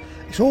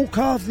 It's all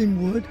carved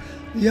in wood.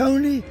 The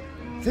only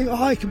thing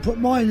I can put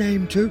my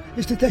name to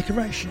is the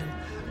decoration.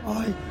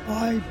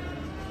 I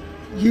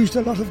used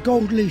a lot of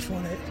gold leaf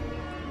on it,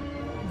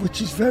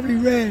 which is very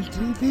rare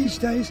these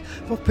days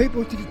for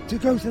people to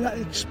go to that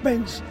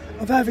expense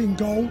of having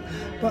gold.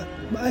 But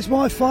as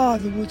my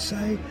father would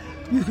say,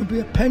 you can be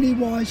a penny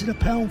wise and a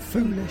pound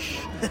foolish.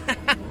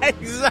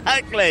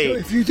 Exactly. So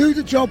if you do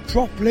the job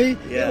properly,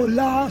 yeah, it will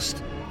last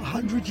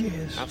 100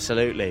 years.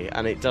 Absolutely,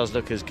 and it does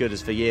look as good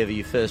as the year that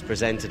you first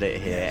presented it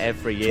here.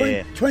 Every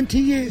year. 20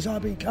 years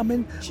I've been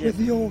coming with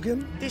the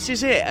organ. This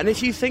is it, and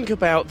if you think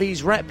about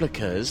these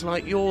replicas,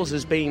 like yours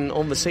has been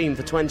on the scene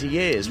for 20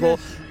 years, yes. Well,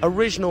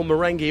 original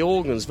Merengue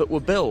organs that were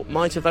built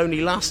might have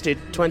only lasted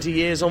 20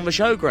 years on the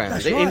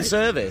showground, in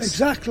service.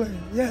 Exactly,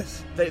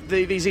 yes.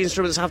 These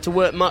instruments have to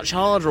work much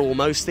harder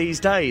almost these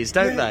days,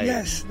 don't they?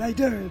 Yes, they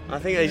do. I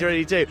think they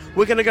really do.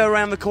 We're going to go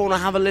around the corner,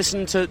 have a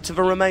listen to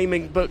the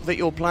remaining book that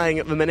you're playing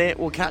at the minute.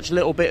 We'll catch a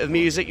little bit of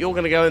music. You're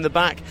going to go in the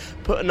back,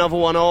 put another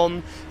one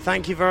on.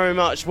 Thank you very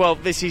much. Well,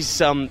 this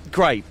is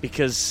great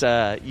because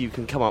you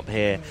can come up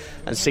here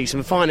and see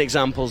some fine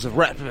examples of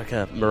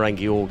replica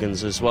Merengue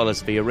organs, as well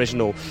as the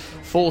original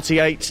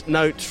 48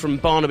 note from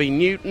Barnaby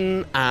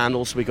Newton, and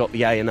also we got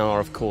the A&R,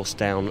 of course,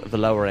 down at the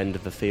lower end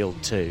of the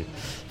field too.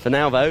 For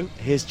now, though,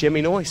 here's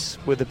Jimmy Noyce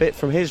with a bit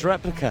from his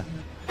replica.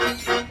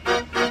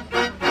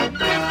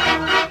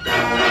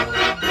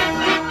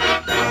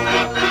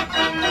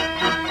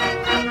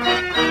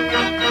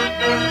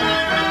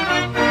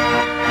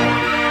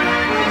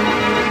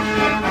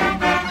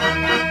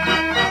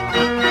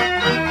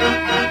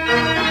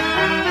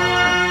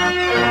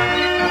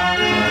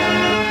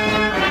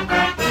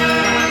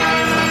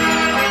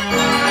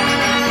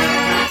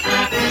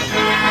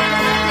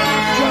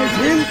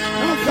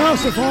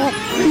 versatile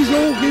these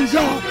organs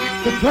are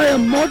to play a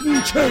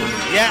modern tune.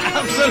 Yeah,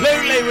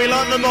 absolutely, we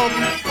like the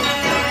modern.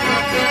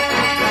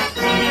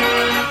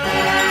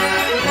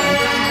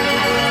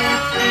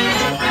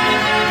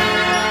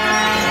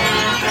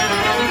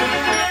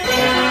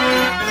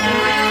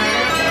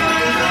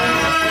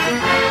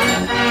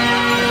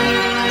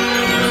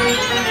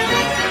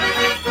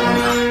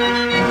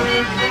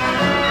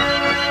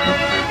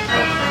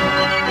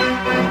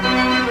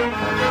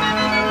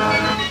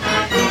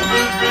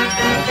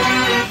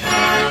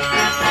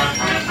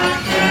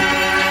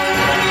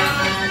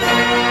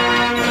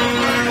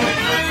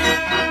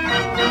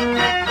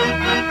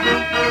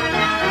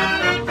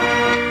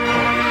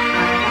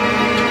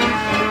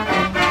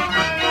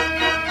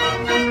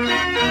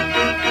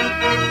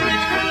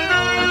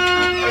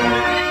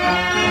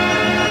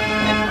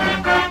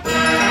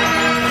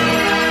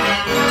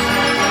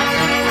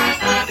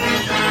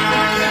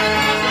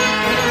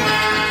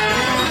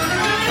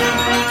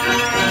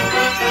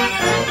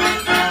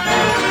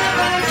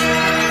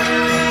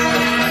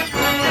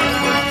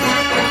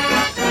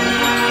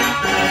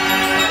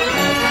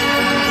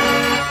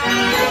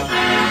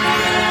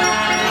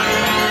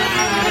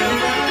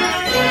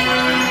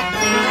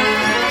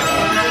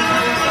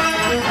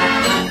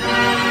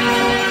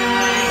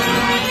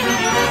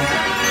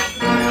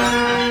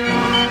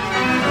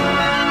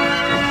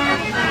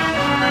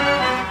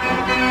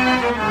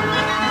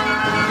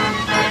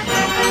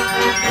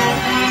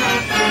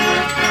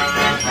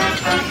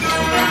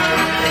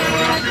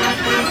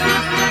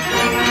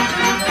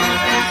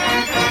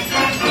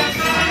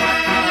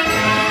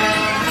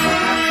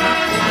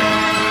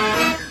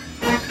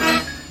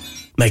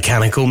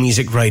 Mechanical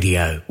Music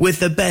Radio, with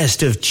the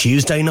best of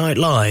Tuesday Night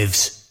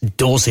Live's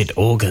Dorset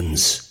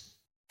Organs.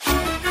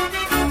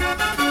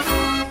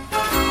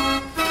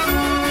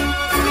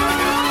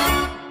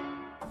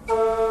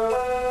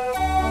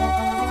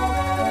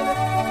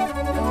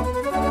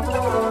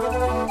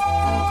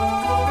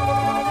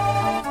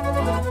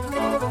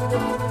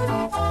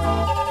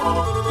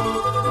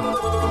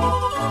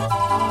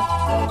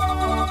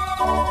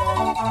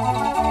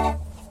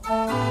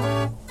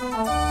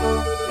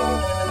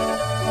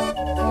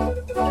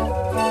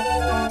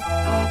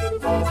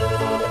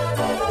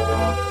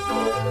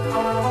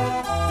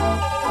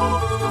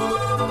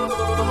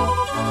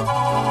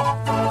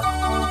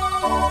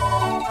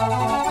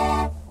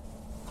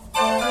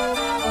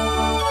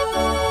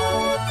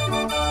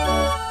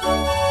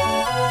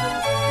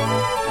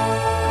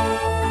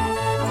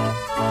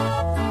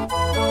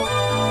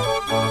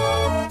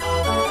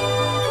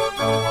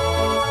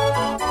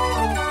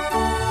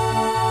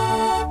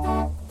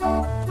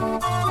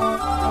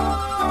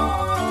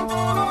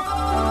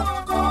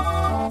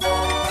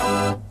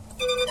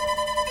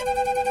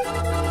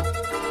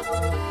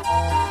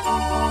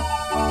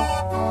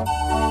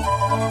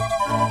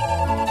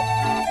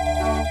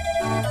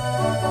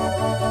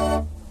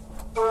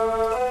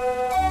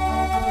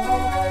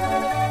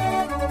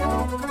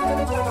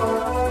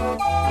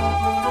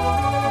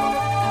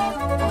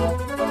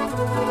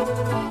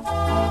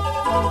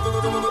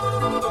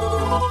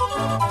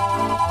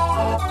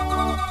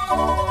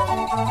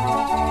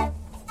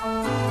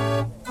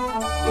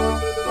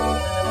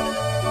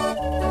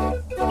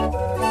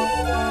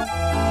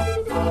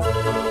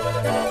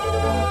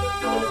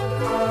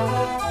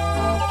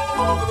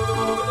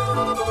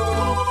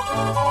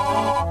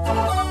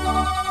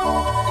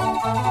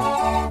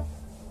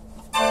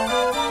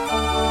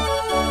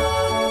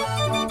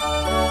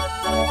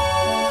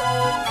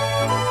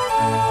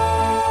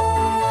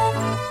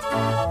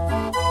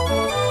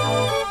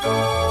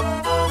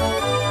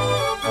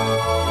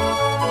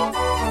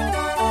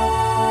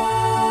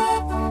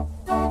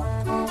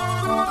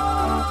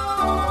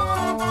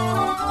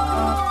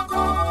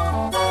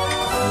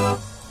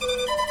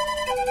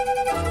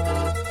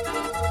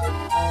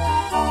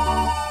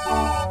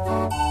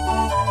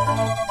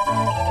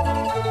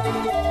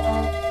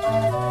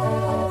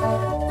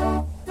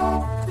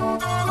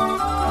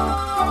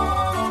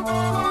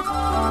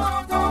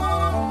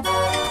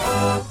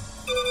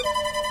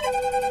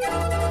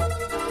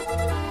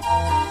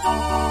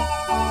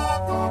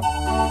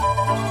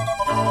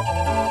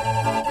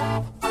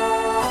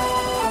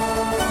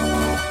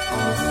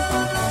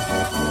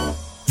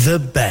 The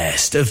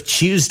best of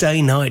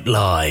Tuesday Night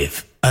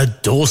Live, a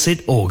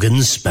Dorset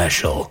Organs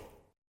special.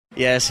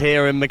 Yes,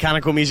 here in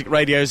Mechanical Music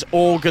Radio's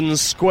Organ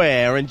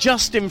Square, and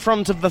just in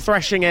front of the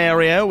threshing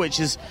area, which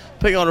is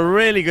putting on a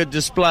really good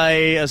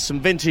display as some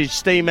vintage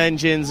steam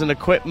engines and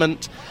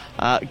equipment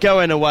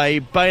going away,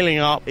 baling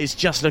up. It's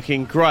just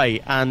looking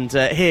great. And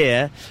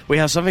here we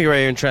have something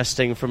very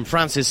interesting from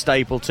Francis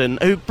Stapleton,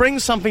 who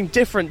brings something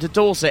different to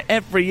Dorset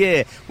every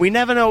year. We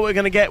never know what we're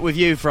going to get with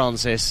you,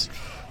 Francis.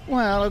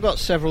 Well, I've got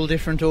several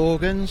different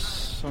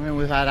organs. I mean,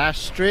 we've had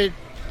Astrid,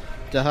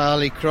 de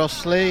Harley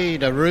Crossley,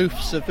 the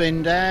roofs have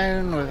been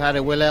down. We've had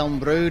a Wilhelm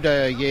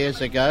Bruder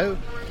years ago,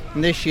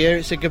 and this year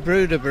it's a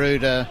Gebruder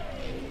Bruder.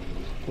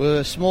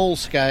 We're small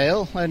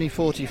scale, only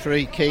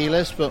 43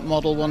 keyless, but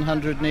model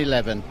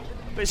 111.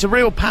 It's a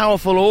real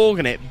powerful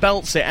organ. It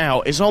belts it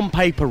out. It's on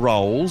paper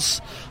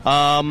rolls,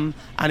 and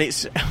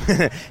it's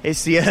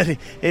it's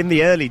in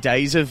the early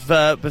days of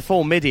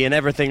before MIDI and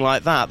everything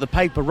like that. The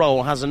paper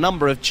roll has a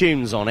number of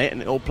tunes on it,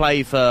 and it'll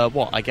play for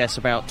I guess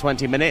about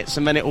 20 minutes,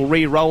 and then it will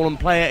re-roll and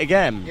play it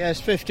again.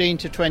 Yes, 15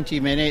 to 20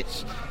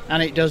 minutes,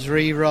 and it does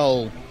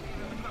re-roll.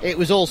 It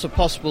was also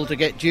possible to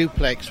get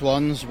duplex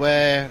ones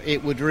where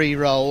it would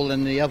re-roll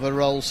and the other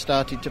rolls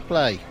started to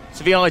play.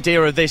 So the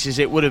idea of this is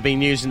it would have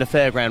been used in a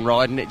fairground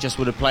ride and it just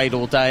would have played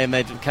all day, and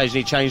they'd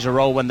occasionally change the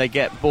roll when they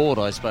get bored,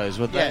 I suppose,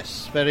 would they?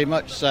 Yes, very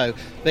much so.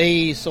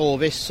 This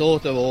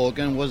sort of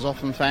organ was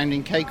often found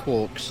in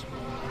cakewalks.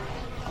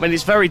 I mean,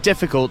 it's very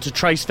difficult to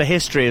trace the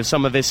history of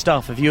some of this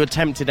stuff. Have you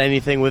attempted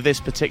anything with this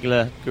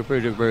particular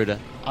Gebruder?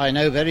 I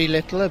know very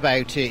little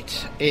about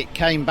it. It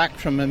came back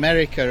from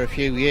America a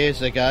few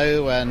years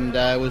ago and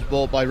was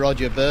bought by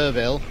Roger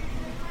Burville.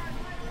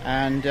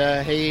 And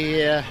he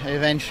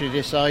eventually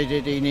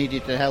decided he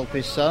needed to help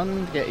his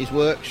son get his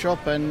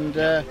workshop,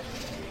 and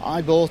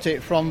I bought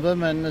it from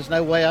them, and there's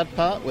no way I'd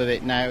part with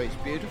it now. It's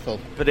beautiful.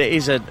 But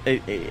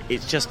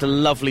it's just a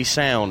lovely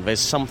sound.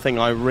 There's something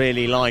I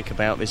really like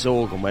about this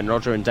organ. When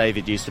Roger and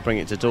David used to bring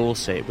it to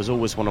Dorset, it was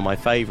always one of my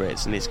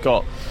favourites, and it's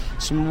got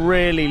some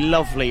really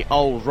lovely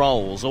old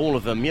rolls, all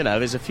of them.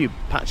 There's a few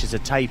patches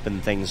of tape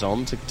and things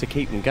on to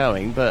keep them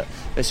going, but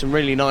there's some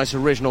really nice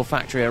original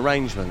factory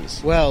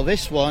arrangements. Well,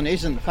 this one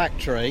isn't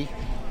factory.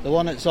 The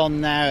one that's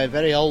on now, a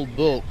very old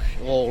book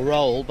or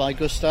roll by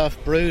Gustav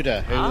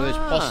Bruder, who was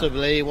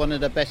possibly one of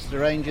the best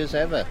arrangers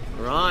ever.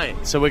 Right,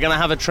 so we're going to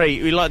have a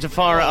treat. We'd like to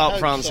fire it up,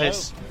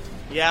 Francis. So.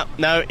 Yeah,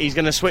 no, he's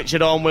going to switch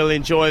it on. We'll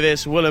enjoy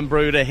this. Will and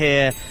Bruder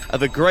here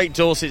at the Great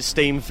Dorset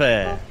Steam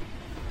Fair.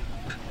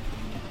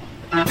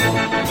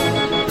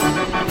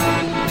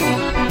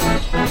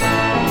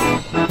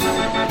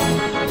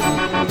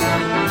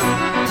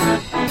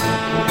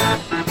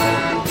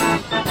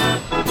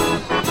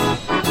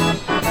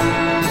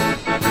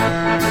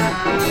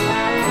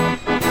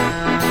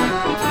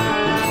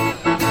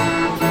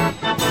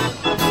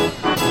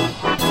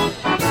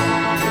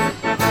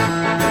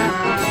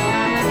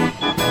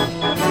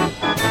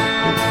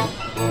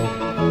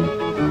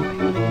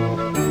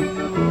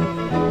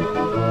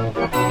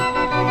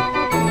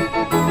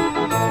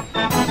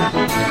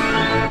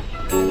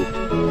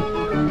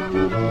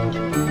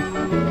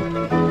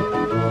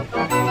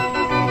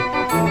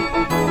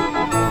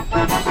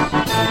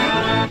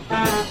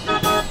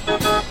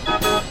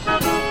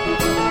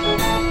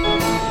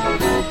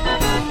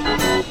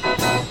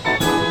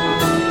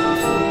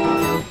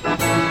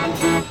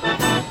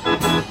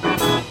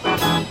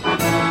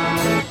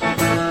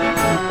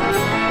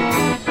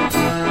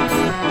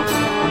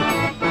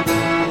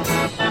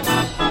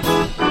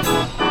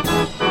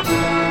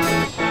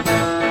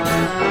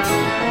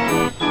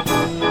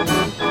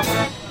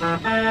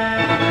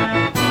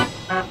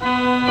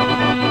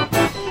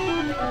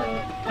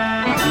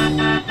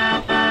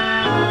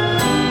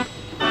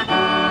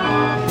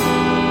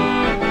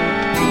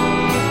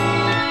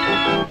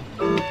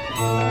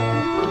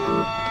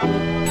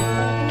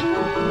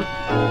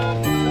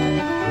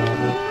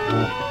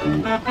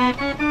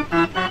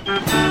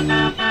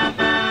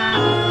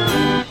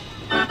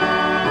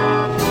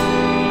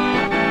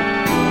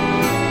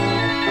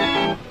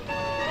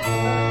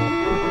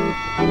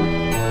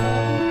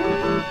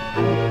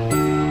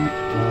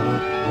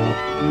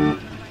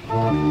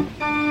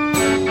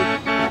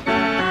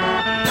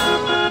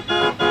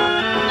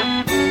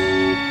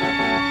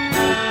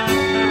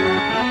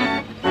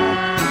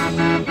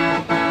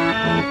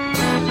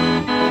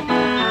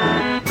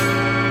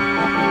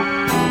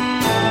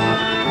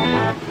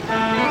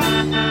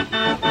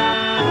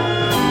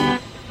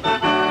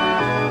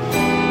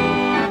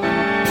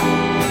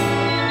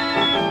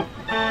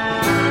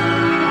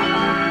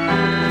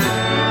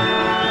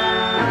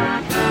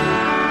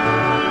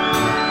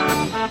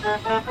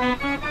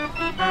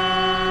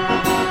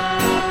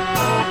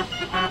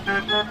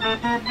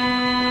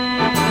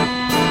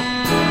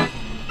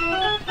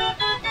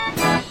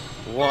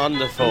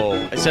 Wonderful.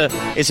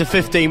 It's a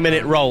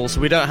 15-minute roll, so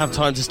we don't have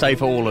time to stay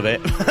for all of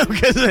it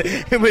because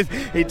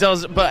it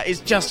does. But it's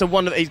just a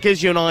wonderful. It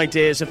gives you an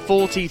idea. It's a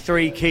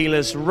 43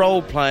 keyless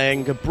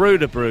role-playing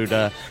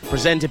Gebruder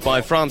presented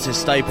by Francis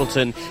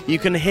Stapleton. You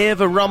can hear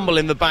the rumble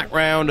in the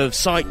background of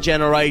site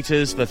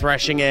generators, the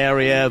threshing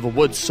area, the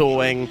wood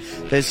sawing.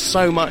 There's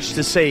so much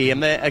to see.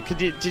 And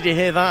did you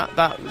hear that?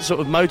 That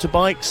sort of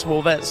motorbikes.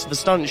 Well, that's the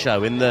stunt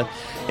show in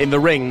the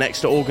ring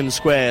next to Organ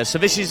Square. So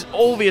this is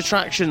all the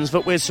attractions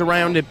that we're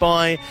surrounded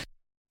by.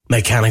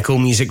 Mechanical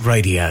Music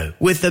Radio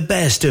with the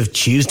best of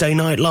Tuesday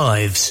Night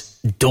Live's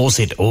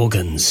Dorset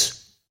Organs.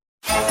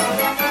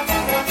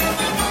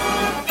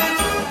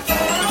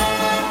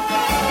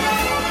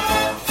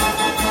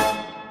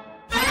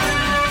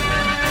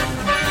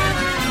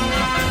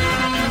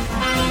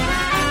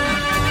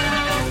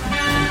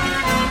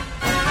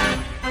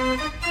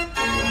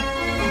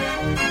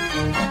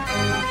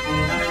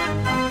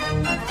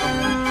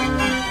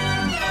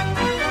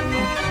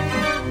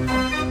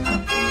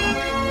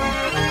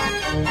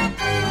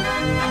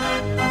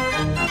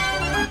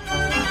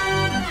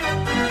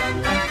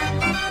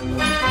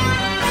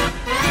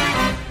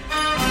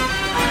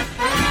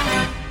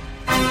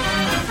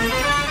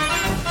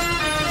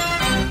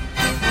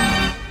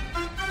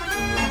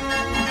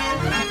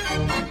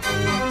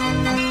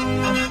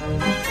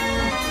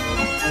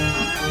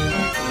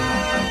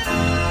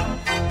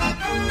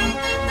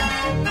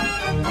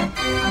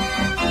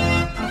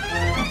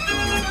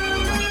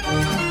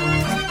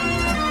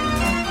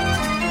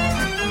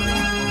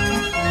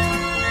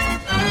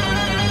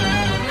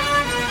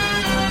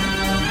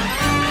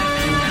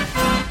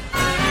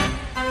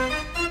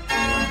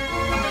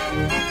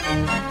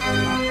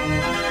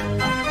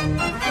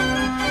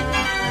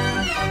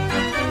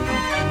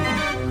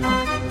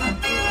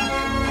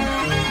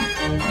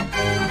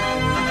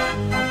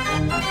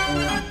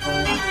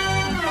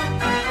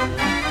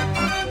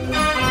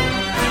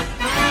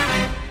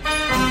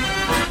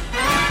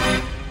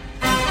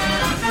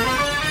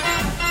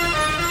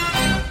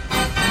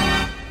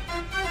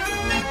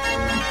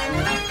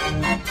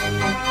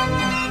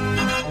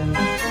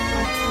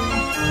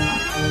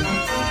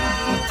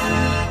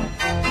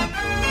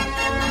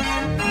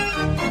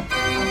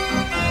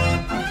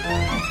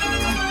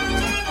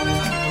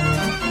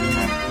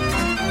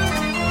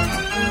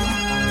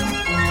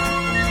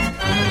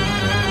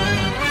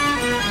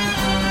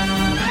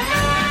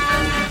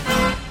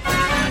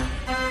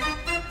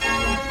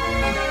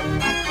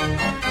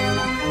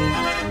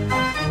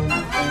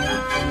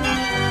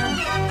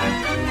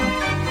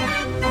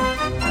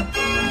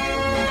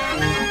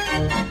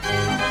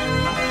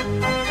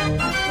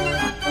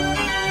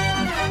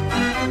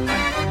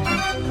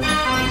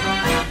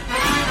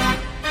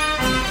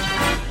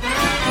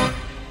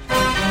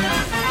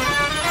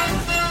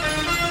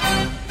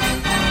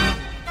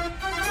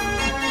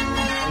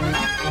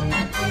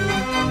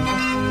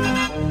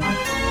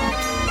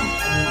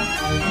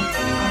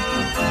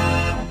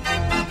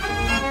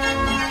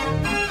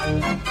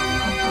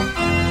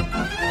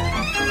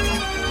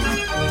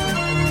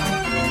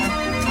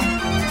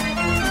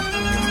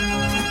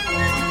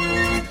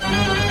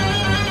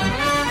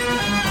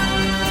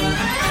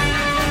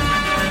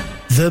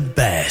 The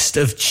best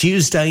of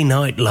Tuesday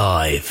Night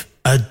Live,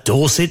 a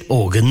Dorset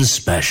Organs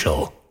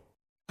special.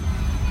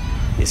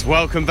 Yes,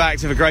 welcome back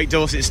to the Great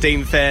Dorset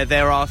Steam Fair.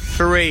 There are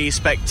 3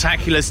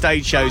 spectacular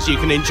stage shows you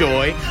can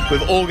enjoy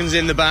with organs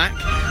in the back,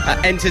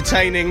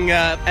 entertaining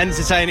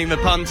the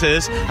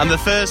punters. And the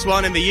first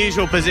one, in the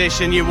usual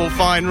position, you will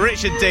find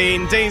Richard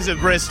Dean, Deans of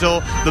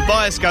Bristol. The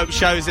Bioscope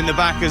shows in the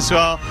back as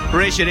well.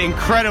 Richard,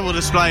 incredible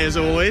display as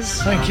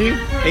always. Thank you.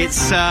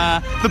 It's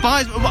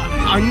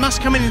I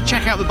must come in and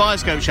check out the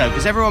Bioscope show,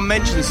 because everyone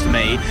mentions to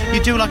me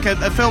you do like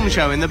a film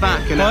show in the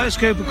back.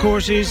 Bioscope, of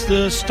course, is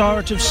the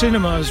start of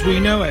cinema as we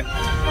know it.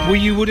 Well,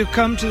 you would have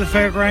come to the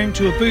fairground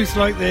to a booth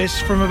like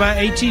this from about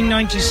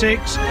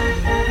 1896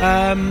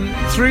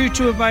 through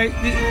to about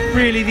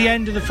the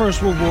end of the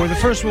First World War. The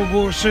First World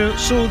War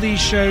saw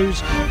these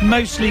shows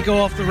mostly go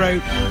off the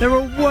road. There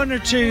were 1 or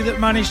 2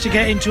 that managed to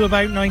get into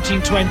about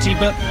 1920,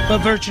 but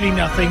virtually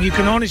nothing. You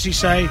can honestly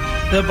say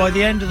that by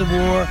the end of the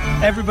war,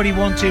 everybody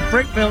wanted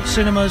brick-built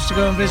cinemas to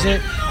go and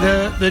visit.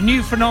 The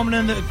new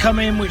phenomenon that had come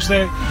in, which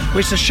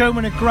the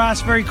showman had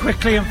grasped very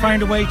quickly and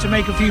found a way to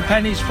make a few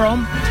pennies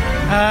from,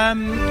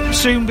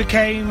 soon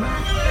became...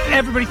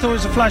 Everybody thought it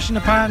was a flash in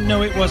the pan.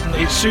 No, it wasn't.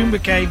 It soon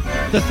became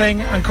the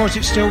thing, and of course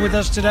it's still with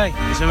us today.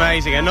 It's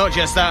amazing. And not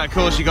just that, of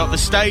course, you got the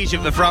stage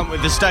at the front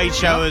with the stage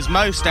showers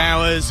most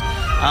hours.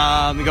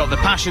 You got the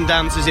passion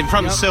dancers in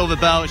front of Silver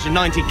Bell, which is a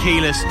 90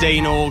 keyless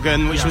Dean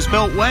organ, which was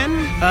built when?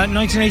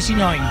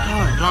 1989.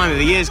 Oh, blimey,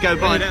 the years go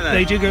by, don't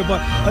they? They do go by.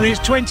 I think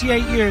it's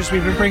 28 years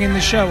we've been bringing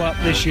the show up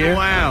this year.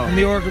 Wow. And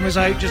the organ was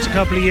out just a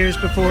couple of years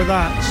before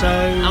that. So.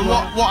 And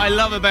what I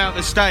love about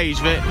the stage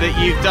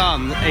that you've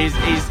done is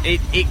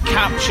it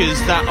captures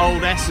that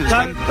old essence.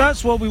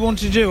 That's what we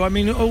wanted to do. I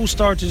mean, it all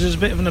started as a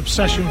bit of an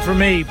obsession for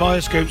me,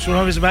 Bioscopes, when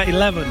I was about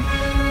 11.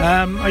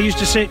 I used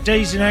to sit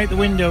dazing out the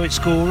window at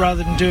school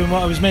rather than doing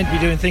what I was meant to be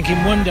doing,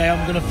 thinking one day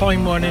I'm going to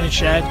find one in a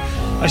shed.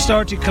 I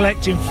started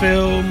collecting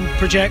film,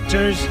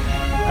 projectors,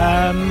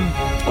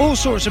 all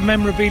sorts of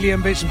memorabilia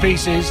and bits and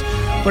pieces,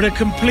 but a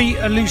complete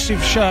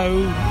elusive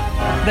show,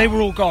 they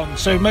were all gone.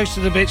 So most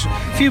of the bits,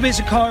 a few bits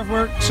of carved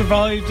work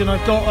survived, and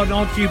I've got an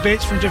odd few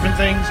bits from different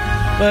things.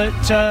 But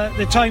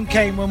the time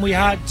came when we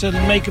had to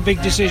make a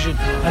big decision,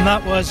 and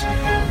that was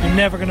you're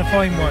never going to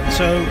find one.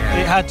 So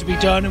it had to be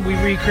done, and we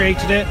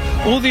recreated it.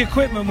 All the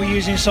equipment we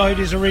use inside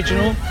is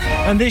original,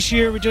 and this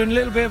year we're doing a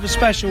little bit of a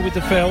special with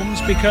the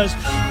films, because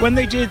when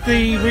they did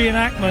the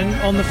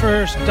reenactment on the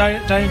first,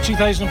 down in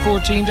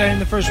 2014, down in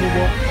the First World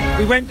War,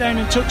 we went down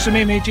and took some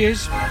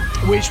images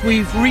which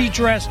we've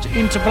redressed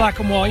into black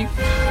and white,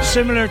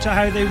 similar to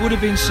how they would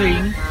have been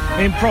seen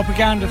in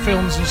propaganda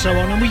films and so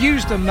on, and we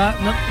used them that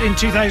in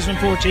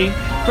 2014,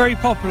 very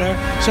popular.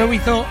 So we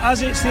thought,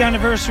 as it's the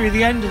anniversary of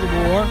the end of the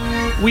war,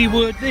 we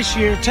would this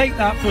year take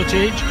that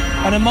footage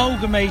and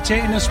amalgamate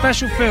it in a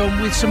special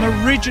film with some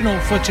original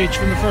footage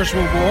from the First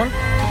World War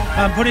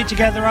and put it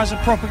together as a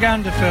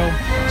propaganda film,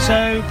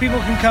 so people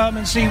can come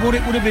and see what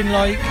it would have been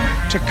like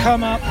to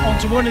come up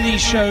onto one of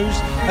these shows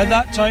at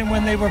that time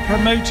when they were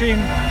promoting,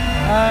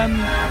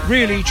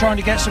 really trying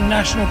to get some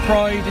national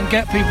pride and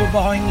get people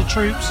behind the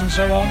troops and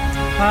so on.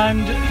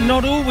 And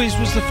not always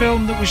was the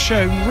film that was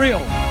shown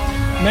real.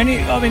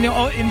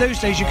 In those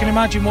days you can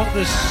imagine what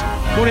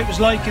it was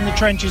like in the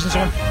trenches and so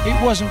on.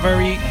 It wasn't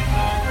very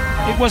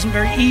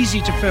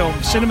easy to film.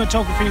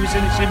 Cinematography was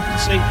in its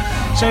infancy.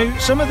 So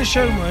some of the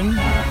showmen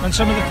and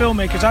some of the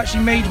filmmakers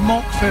actually made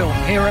mock film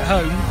here at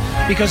home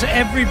because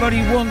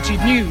everybody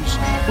wanted news.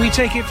 We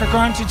take it for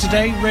granted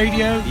today,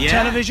 radio,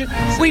 television.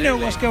 Absolutely. We know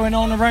what's going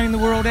on around the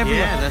world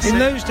everywhere. In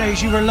those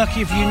days you were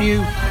lucky if you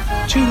knew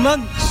 2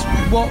 months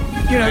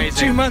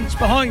 2 months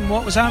behind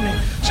what was happening.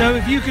 So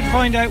if you could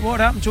find out what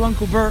happened to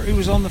Uncle Bert, who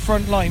was on the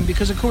front line,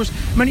 because of course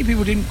many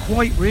people didn't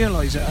quite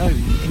realise at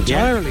home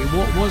entirely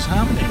what was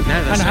happening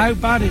and how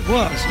bad it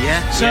was.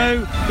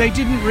 So they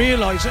didn't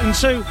realise it. And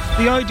so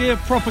the idea of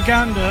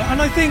propaganda,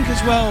 and I think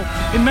as well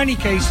in many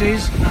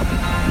cases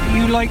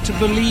you like to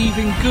believe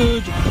in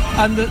good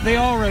and that they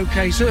are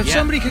okay. So if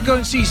somebody could go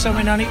and see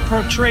something and it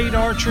portrayed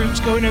our troops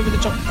going over the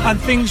top and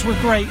things were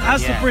great,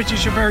 as the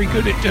British are very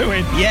good at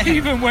doing,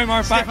 even when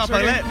our backs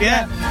are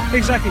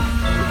exactly.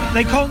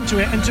 They cotton to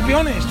it, and to be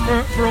honest,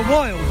 for a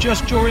while,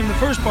 just during the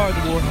first part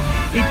of the war,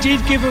 it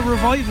did give a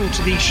revival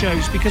to these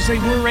shows because they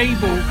were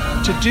able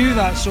to do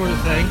that sort of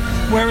thing,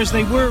 whereas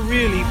they were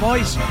really,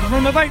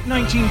 from about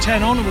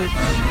 1910 onward,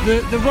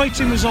 the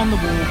writing was on the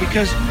wall,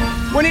 because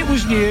when it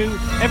was new,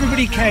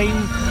 everybody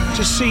came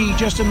to see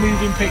just a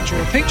moving picture.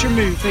 A picture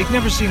moved, they'd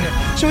never seen it.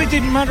 So it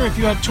didn't matter if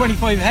you had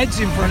 25 heads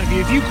in front of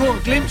you. If you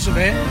caught a glimpse of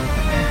it,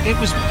 it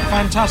was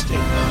fantastic.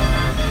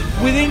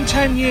 Within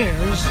 10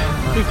 years,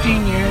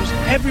 15 years,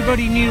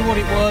 everybody knew what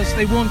it was.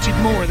 They wanted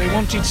more. They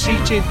wanted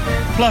seated,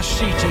 plush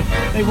seated.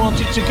 They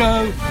wanted to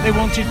go. They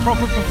wanted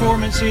proper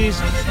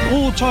performances.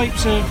 All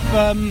types of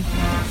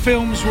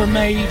films were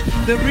made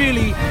that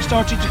really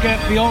started to get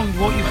beyond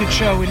what you could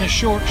show in a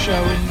short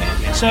show.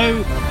 And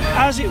so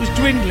as it was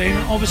dwindling,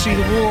 obviously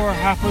the war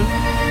happened.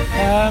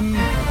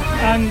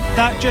 and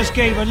that just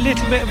gave a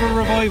little bit of a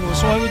revival.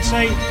 So I would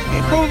say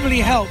it probably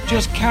helped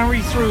just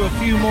carry through a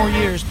few more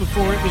years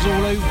before it was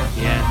all over.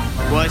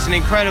 Yeah, well, it's an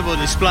incredible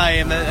display,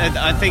 and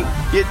I think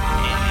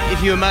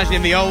if you imagine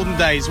in the olden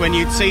days when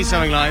you'd see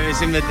something like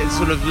this in the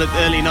sort of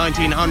early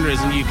 1900s,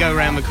 and you go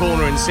around the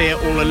corner and see it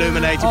all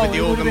illuminated with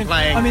the organ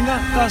playing. I mean,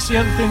 that's the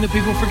other thing that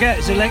people forget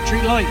is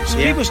electric light. So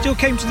people still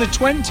came to the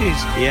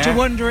 20s to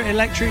wonder at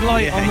electric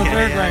light on the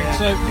fairground.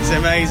 So it's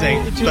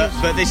amazing.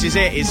 But this is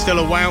it. It's still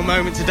a wow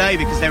moment today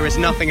because there is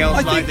nothing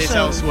else like this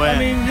elsewhere. I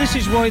mean, this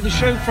is why the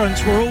show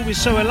fronts were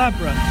always so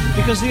elaborate,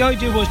 because the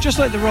idea was just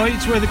like the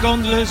rides where the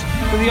gondolas,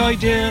 with the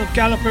idea of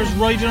gallopers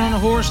riding on a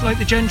horse like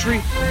the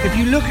gentry. If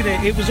you look at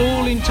it, it was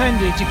all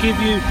intended to give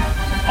you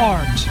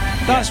art.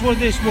 That's what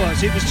this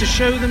was. It was to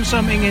show them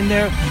something in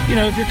there. You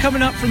know, if you're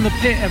coming up from the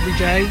pit every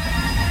day,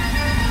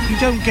 you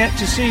don't get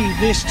to see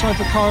this type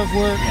of carved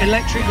work,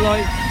 electric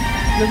light.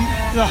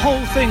 The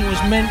whole thing was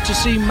meant to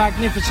seem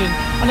magnificent,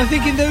 and I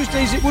think in those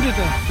days it would have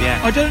done.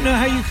 Yeah. I don't know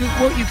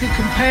what you could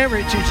compare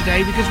it to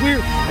today, because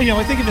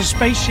I think if a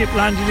spaceship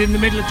landed in the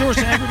middle of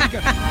Dorset, everybody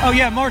go, oh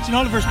yeah, Martin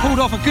Oliver's pulled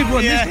off a good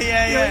one.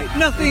 Yeah.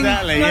 Nothing.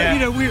 Exactly. You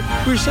know,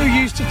 we're so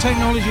used to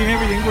technology and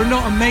everything, we're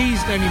not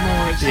amazed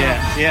anymore.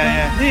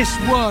 This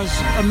was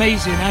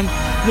amazing, and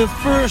the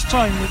first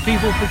time that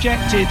people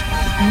projected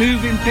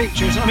moving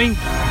pictures. I mean,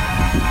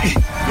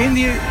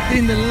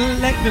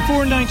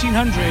 before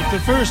 1900, the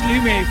first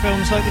Lumiere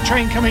films, like the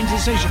train coming to the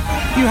station,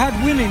 you had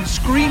women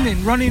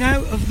screaming, running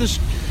out of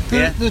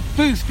the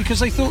booth because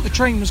they thought the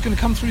train was going to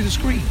come through the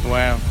screen.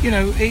 Wow. You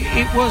know,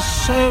 it was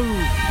so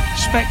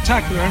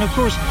spectacular. And of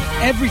course,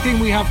 everything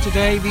we have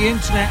today, the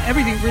internet,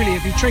 everything really,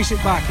 if you trace it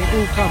back, it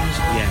all comes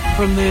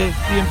from the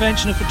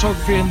invention of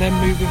photography and then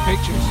moving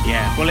pictures.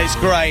 Yeah, well, it's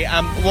great.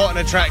 What an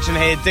attraction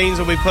here. Deans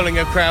will be pulling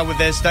a crowd with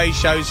their stage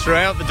shows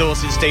throughout the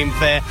Dorset Steam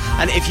Fair.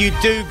 And if you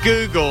do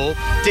Google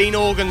Dean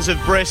Organs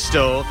of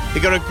Bristol,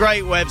 you've got a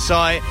great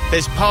website.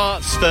 There's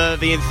parts for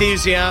the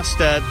enthusiast,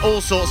 all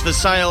sorts for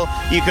sale.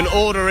 You can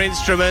order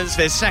instruments.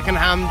 There's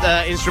second-hand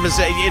instruments.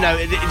 You know,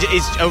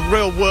 it's a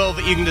real world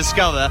that you can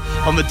discover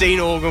on the Dean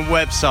Organ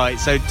website.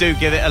 So do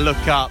give it a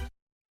look up.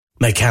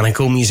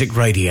 Mechanical Music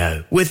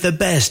Radio with the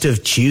best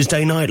of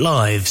Tuesday Night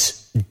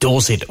Live's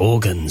Dorset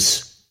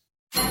Organs.